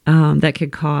that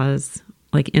could cause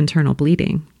like internal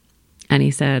bleeding. And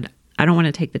he said, I don't want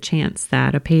to take the chance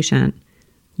that a patient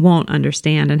won't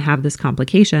understand and have this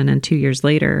complication and 2 years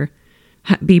later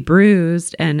be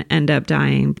bruised and end up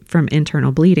dying from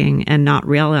internal bleeding and not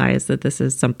realize that this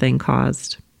is something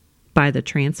caused by the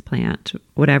transplant,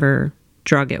 whatever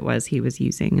drug it was he was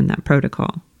using in that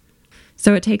protocol.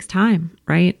 So it takes time,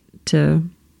 right, to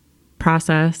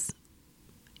process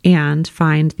and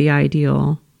find the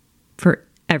ideal for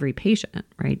every patient,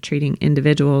 right? Treating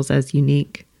individuals as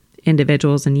unique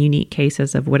individuals and unique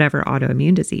cases of whatever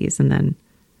autoimmune disease, and then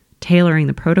tailoring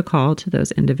the protocol to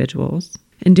those individuals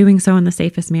and doing so in the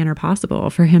safest manner possible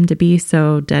for him to be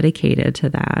so dedicated to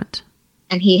that.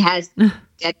 And he has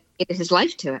dedicated his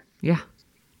life to it. Yeah.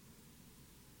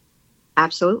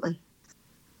 Absolutely.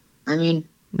 I mean,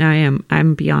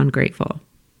 I'm beyond grateful.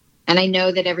 And I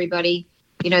know that everybody,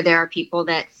 there are people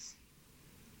that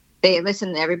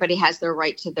everybody has their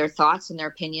right to their thoughts and their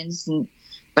opinions.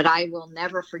 But I will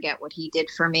never forget what he did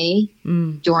for me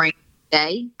during the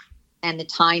day and the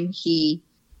time he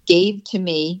gave to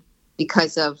me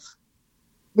because of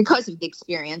the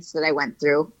experience that I went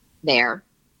through there.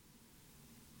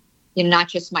 Not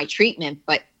just my treatment,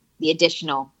 but the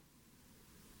additional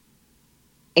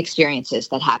experiences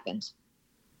that happened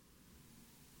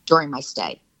during my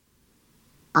stay.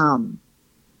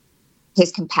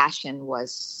 His compassion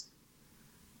was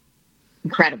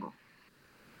incredible.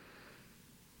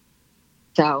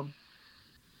 So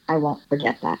I won't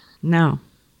forget that. No,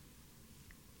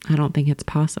 I don't think it's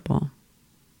possible.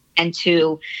 And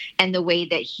the way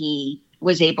that he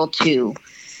was able to,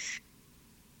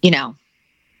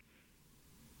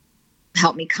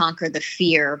 help me conquer the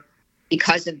fear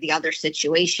because of the other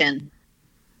situation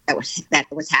that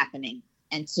was happening,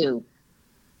 and to,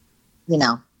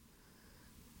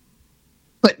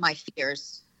 put my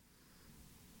fears,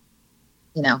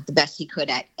 the best he could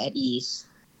at ease,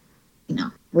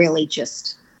 really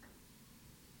just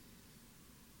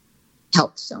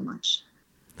helped so much.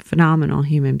 Phenomenal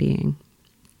human being.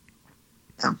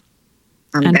 So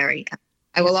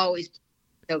I will always be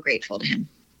so grateful to him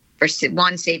for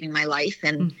saving my life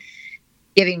and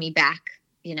giving me back,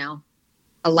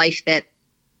 a life that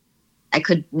I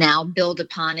could now build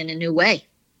upon in a new way.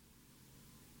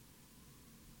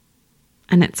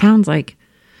 And it sounds like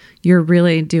you're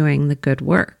really doing the good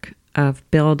work of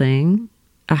building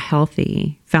a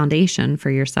healthy foundation for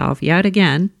yourself yet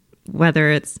again, whether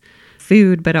it's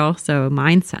food, but also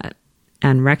mindset,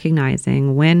 and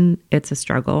recognizing when it's a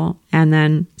struggle and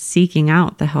then seeking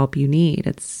out the help you need.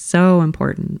 It's so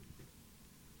important.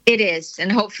 It is.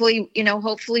 And hopefully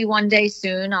one day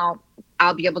soon I'll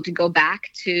be able to go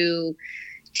back to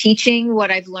teaching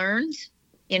what I've learned,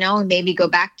 and maybe go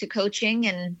back to coaching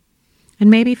and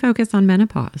maybe focus on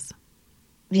menopause.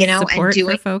 Support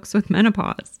for folks with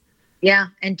menopause. Yeah,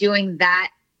 and doing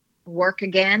that work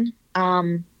again.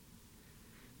 I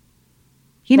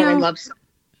love.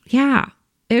 Yeah,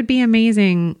 it would be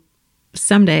amazing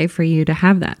someday for you to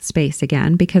have that space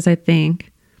again, because I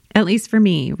think, at least for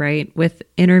me, right, with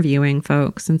interviewing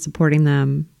folks and supporting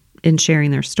them in sharing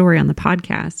their story on the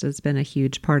podcast has been a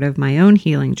huge part of my own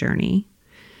healing journey.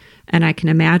 And I can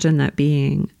imagine that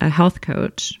being a health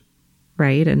coach,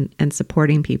 right, and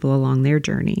supporting people along their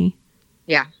journey.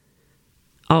 Yeah.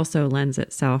 Also lends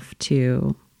itself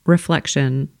to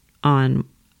reflection on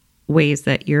ways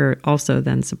that you're also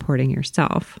then supporting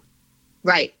yourself.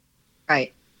 Right.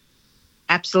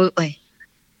 Absolutely.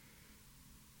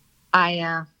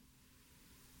 I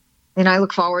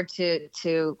look forward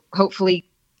to hopefully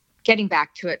getting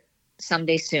back to it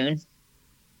someday soon.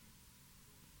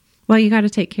 Well, you got to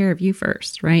take care of you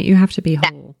first, right? You have to be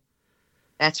whole.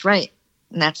 That's right.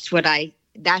 And that's what I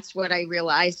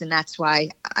realized. And that's why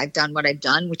I've done what I've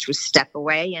done, which was step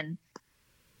away and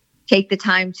take the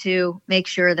time to make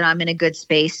sure that I'm in a good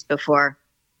space before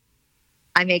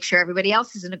I make sure everybody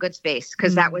else is in a good space.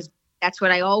 Because that's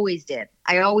what I always did.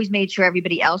 I always made sure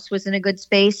everybody else was in a good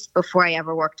space before I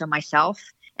ever worked on myself.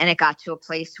 And it got to a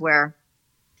place where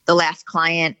the last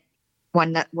client,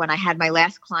 when I had my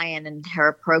last client and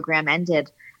her program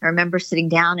ended, I remember sitting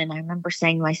down and I remember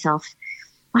saying to myself,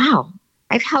 wow,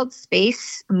 I've held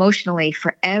space emotionally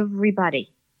for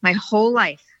everybody my whole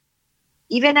life,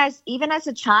 even as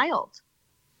a child.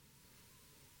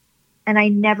 And I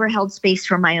never held space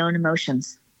for my own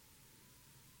emotions.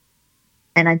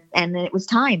 And it was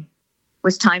time. It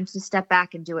was time to step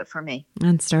back and do it for me.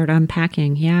 And start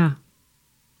unpacking, yeah.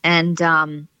 And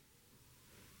I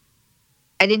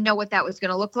didn't know what that was going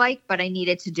to look like, but I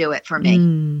needed to do it for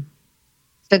me.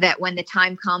 so that when the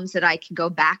time comes that I can go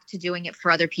back to doing it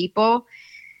for other people,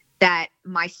 that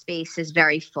my space is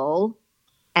very full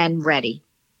and ready.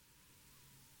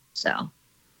 So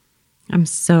I'm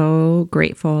so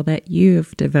grateful that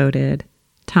you've devoted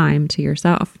time to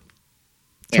yourself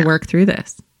to work through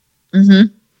this.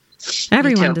 Mm-hmm.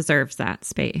 Everyone deserves that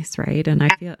space, right? And I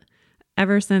feel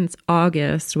ever since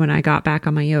August, when I got back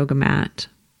on my yoga mat,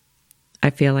 I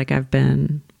feel like I've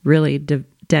been really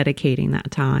dedicating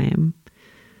that time.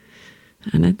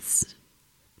 And it's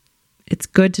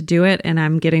good to do it. And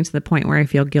I'm getting to the point where I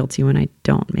feel guilty when I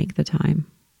don't make the time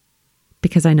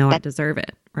because I know I deserve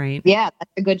it, right? Yeah,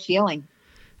 that's a good feeling.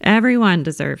 Everyone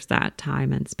deserves that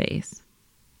time and space.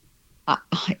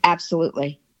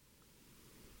 Absolutely.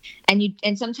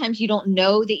 And sometimes you don't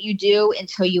know that you do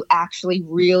until you actually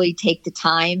really take the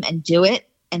time and do it.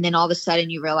 And then all of a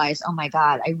sudden you realize, oh my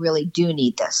God, I really do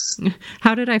need this.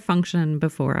 How did I function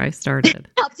before I started?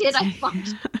 How did I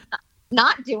function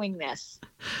not doing this?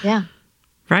 Yeah.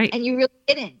 Right. And you really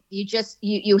didn't. You just,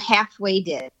 you halfway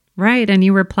did. Right. And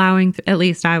you were plowing, at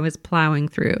least I was plowing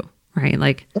through, right?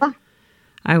 Like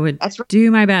I would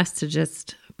do my best to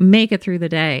just make it through the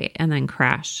day and then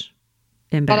crash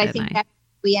in bed at night. But I think that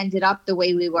we ended up the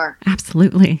way we were.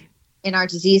 Absolutely. In our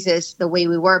diseases, the way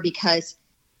we were, because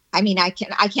I mean, I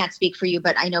can't speak for you,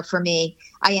 but I know for me,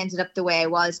 I ended up the way I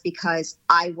was because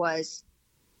I was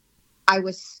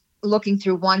looking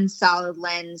through one solid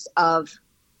lens of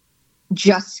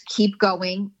just keep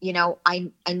going. You know, I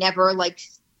never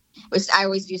I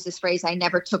always use this phrase, I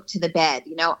never took to the bed.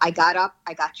 You know, I got up,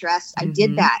 I got dressed. I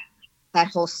did that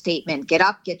whole statement, get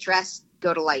up, get dressed,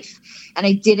 go to life. And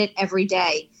I did it every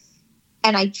day.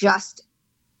 And I just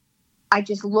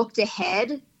looked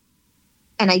ahead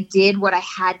and I did what I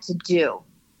had to do.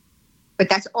 But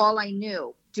that's all I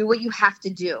knew. Do what you have to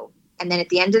do. And then at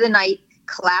the end of the night,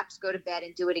 collapse, go to bed,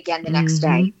 and do it again the next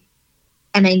day.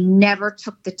 And I never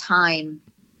took the time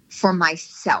for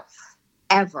myself,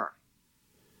 ever.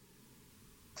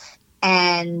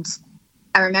 And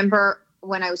I remember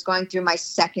when I was going through my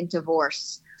second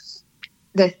divorce,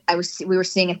 we were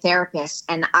seeing a therapist,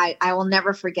 and I will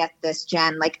never forget this,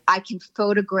 Jen. Like, I can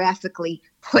photographically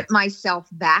put myself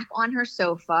back on her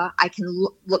sofa. I can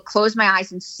close my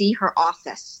eyes and see her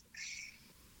office.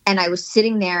 And I was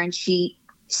sitting there, and she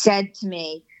said to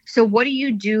me, so what do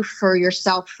you do for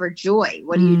yourself for joy?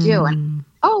 What do you do? And,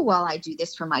 oh, well, I do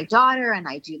this for my daughter, and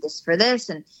I do this for this.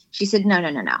 And she said,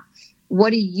 no. What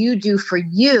do you do for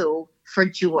you for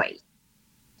joy?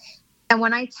 And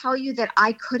when I tell you that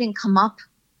I couldn't come up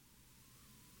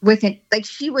with it, like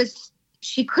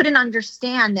she couldn't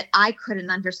understand that I couldn't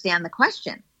understand the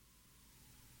question.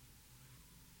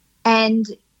 And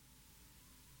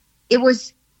it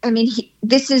was, I mean,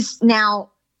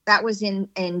 that was in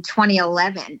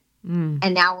 2011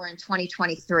 and now we're in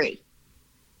 2023.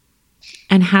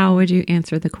 And how would you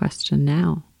answer the question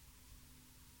now?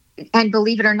 And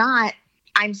believe it or not,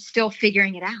 I'm still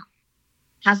figuring it out.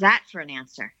 How's that for an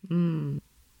answer?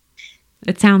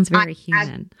 It sounds very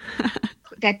human.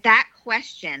 that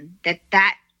question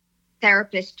that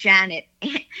therapist Janet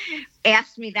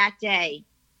asked me that day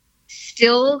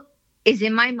still is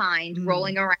in my mind,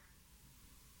 rolling around.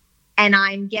 And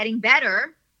I'm getting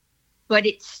better, but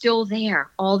it's still there.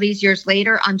 All these years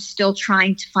later, I'm still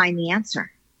trying to find the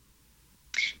answer.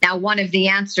 Now, one of the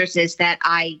answers is that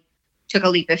I took a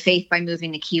leap of faith by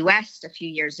moving to Key West a few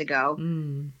years ago.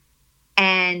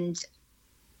 And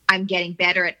I'm getting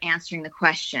better at answering the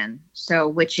question. So,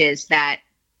 which is that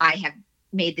I have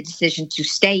made the decision to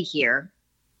stay here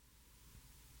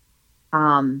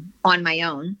on my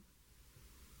own.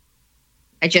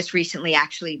 I just recently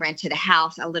actually rented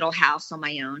a little house on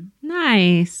my own.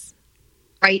 Nice.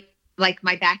 Right? Like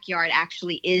my backyard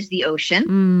actually is the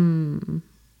ocean.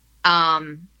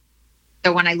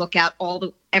 So when I look out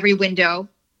every window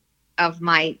of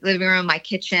my living room, my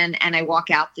kitchen, and I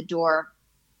walk out the door,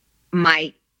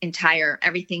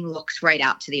 everything looks right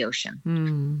out to the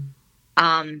ocean.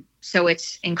 So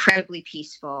it's incredibly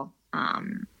peaceful.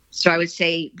 So I would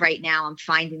say right now I'm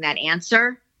finding that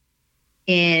answer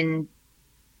in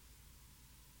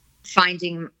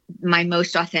finding my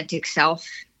most authentic self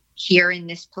here in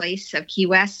this place of Key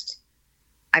West.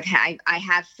 I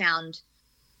have found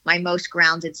my most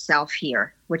grounded self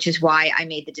here, which is why I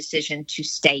made the decision to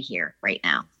stay here right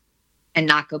now and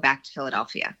not go back to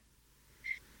Philadelphia.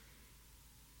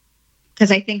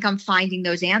 Because I think I'm finding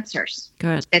those answers.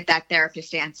 Good. that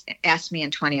therapist asked me in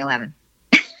 2011.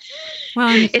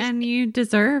 Well, and you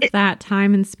deserve that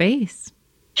time and space.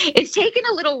 It's taken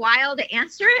a little while to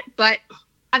answer it, but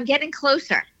I'm getting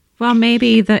closer. Well,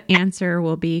 maybe the answer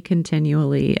will be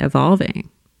continually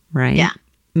evolving, right? Yeah.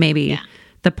 Maybe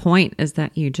the point is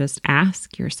that you just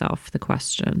ask yourself the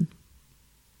question.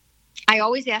 I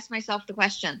always ask myself the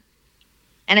question.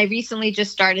 And I recently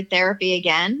just started therapy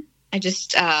again. I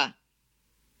just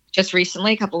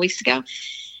recently, a couple weeks ago,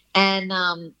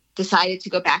 and decided to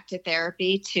go back to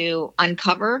therapy to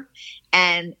uncover.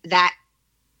 And that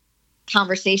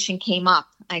conversation came up.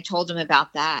 I told him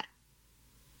about that.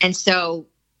 And so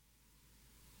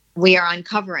we are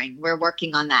uncovering. We're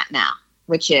working on that now,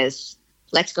 which is,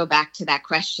 let's go back to that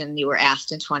question you were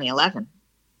asked in 2011.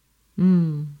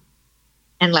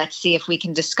 And let's see if we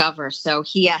can discover. So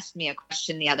he asked me a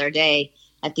question the other day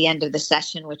at the end of the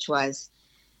session, which was,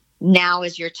 now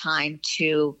is your time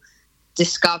to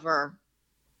discover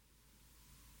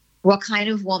what kind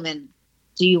of woman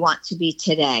do you want to be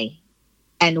today?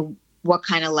 And what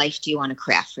kind of life do you want to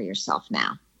craft for yourself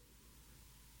now?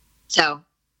 So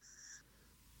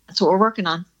that's what we're working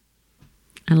on.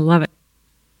 I love it.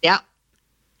 Yeah.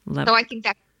 Love so it. I think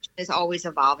that is always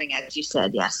evolving, as you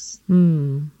said. Yes.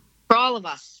 For all of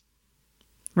us.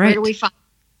 Right. Where do we find?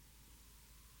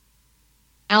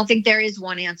 I don't think there is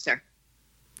one answer.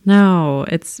 No,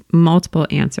 it's multiple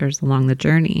answers along the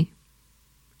journey.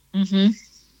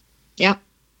 Yep.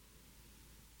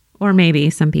 Or maybe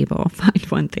some people find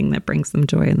one thing that brings them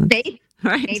joy. Maybe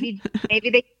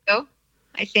they do.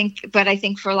 I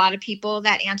think for a lot of people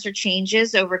that answer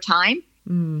changes over time.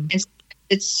 And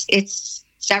it's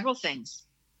several things.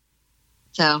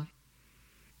 So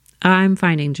I'm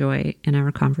finding joy in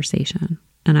our conversation,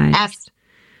 and I just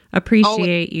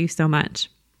appreciate you so much.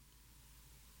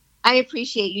 I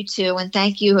appreciate you too. And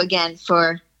thank you again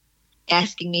for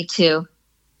asking me to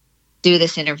do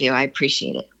this interview. I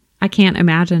appreciate it. I can't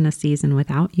imagine a season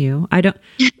without you. I don't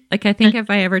like, I think if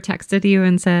I ever texted you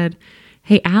and said,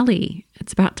 hey, Allie,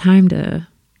 it's about time to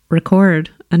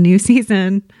record a new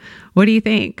season. What do you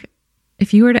think?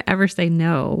 If you were to ever say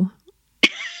no,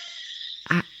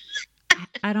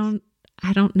 I don't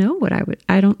know what I would.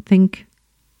 I don't think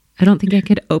I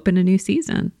could open a new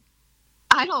season.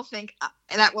 I don't think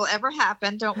that will ever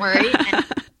happen. Don't worry. And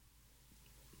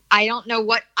I don't know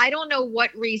what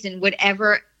reason would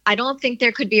ever. I don't think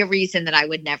there could be a reason that I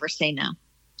would never say no.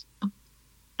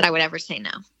 That I would ever say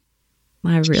no.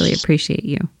 I really appreciate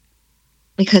you.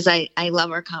 Because I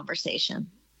love our conversation.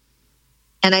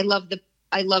 And I love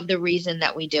the reason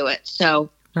that we do it. So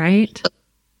right.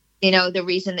 The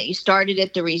reason that you started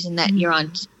it, the reason that you're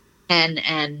on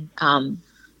and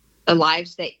the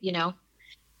lives that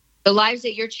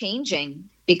you're changing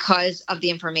because of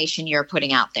the information you're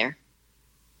putting out there.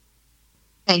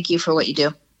 Thank you for what you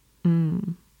do.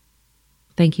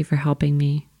 Thank you for helping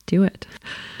me do it.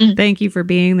 Thank you for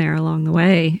being there along the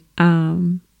way,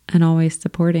 and always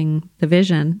supporting the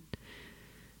vision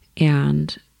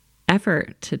and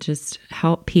effort to just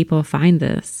help people find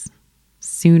this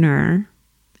sooner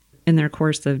in their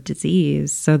course of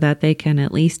disease so that they can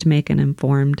at least make an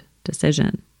informed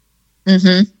decision.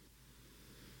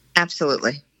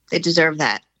 Absolutely. They deserve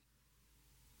that.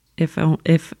 If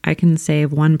I can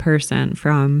save one person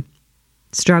from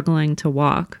struggling to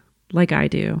walk like I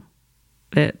do,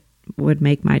 it would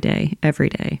make my day every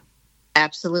day.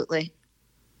 Absolutely.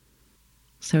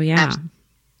 So yeah,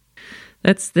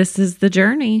 this is the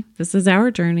journey. This is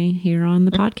our journey here on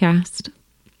the podcast.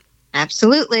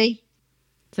 Absolutely.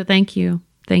 So thank you.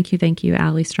 Thank you,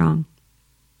 Allie Strong.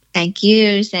 Thank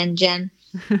you, Zen Jen.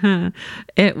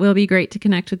 It will be great to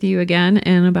connect with you again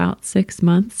in about 6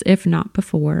 months, if not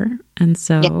before. And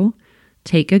so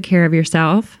take good care of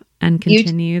yourself and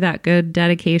continue that good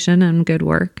dedication and good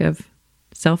work of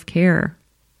self-care.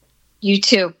 You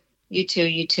too.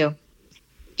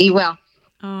 Be well.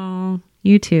 Oh,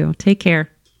 you too. Take care.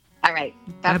 All right.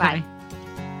 Bye-bye.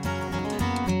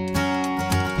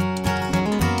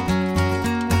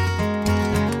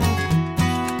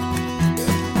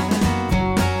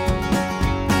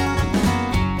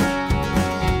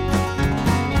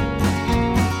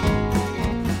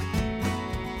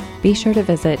 Be sure to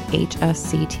visit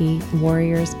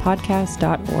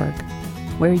hsctwarriorspodcast.org,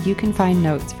 where you can find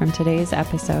notes from today's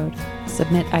episode,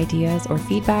 submit ideas or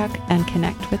feedback, and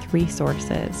connect with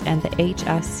resources and the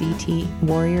HSCT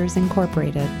Warriors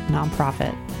Incorporated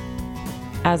nonprofit.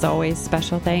 As always,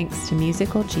 special thanks to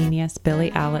musical genius Billy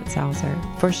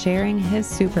Alitzhauser for sharing his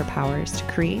superpowers to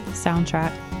create the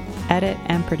soundtrack, edit,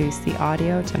 and produce the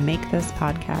audio to make this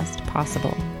podcast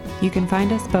possible. You can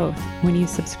find us both when you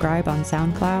subscribe on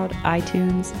SoundCloud,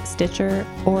 iTunes, Stitcher,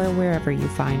 or wherever you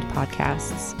find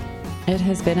podcasts. It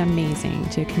has been amazing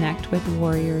to connect with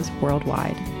warriors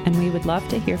worldwide, and we would love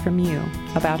to hear from you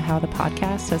about how the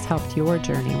podcast has helped your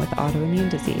journey with autoimmune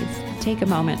disease. Take a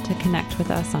moment to connect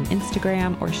with us on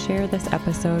Instagram or share this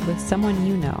episode with someone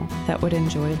you know that would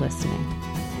enjoy listening.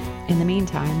 In the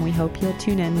meantime, we hope you'll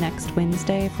tune in next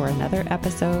Wednesday for another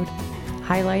episode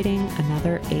highlighting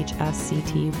another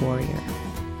HSCT warrior.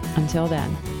 Until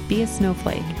then, be a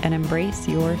snowflake and embrace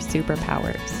your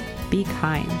superpowers. Be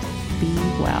kind. Be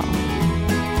well.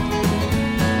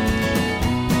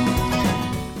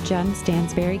 Jen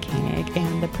Stansberry Koenig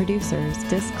and the producers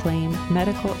disclaim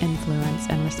medical influence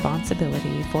and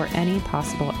responsibility for any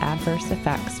possible adverse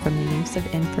effects from the use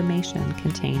of information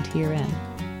contained herein.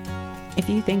 If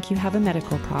you think you have a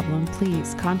medical problem,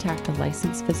 please contact a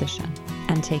licensed physician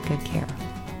and take good care.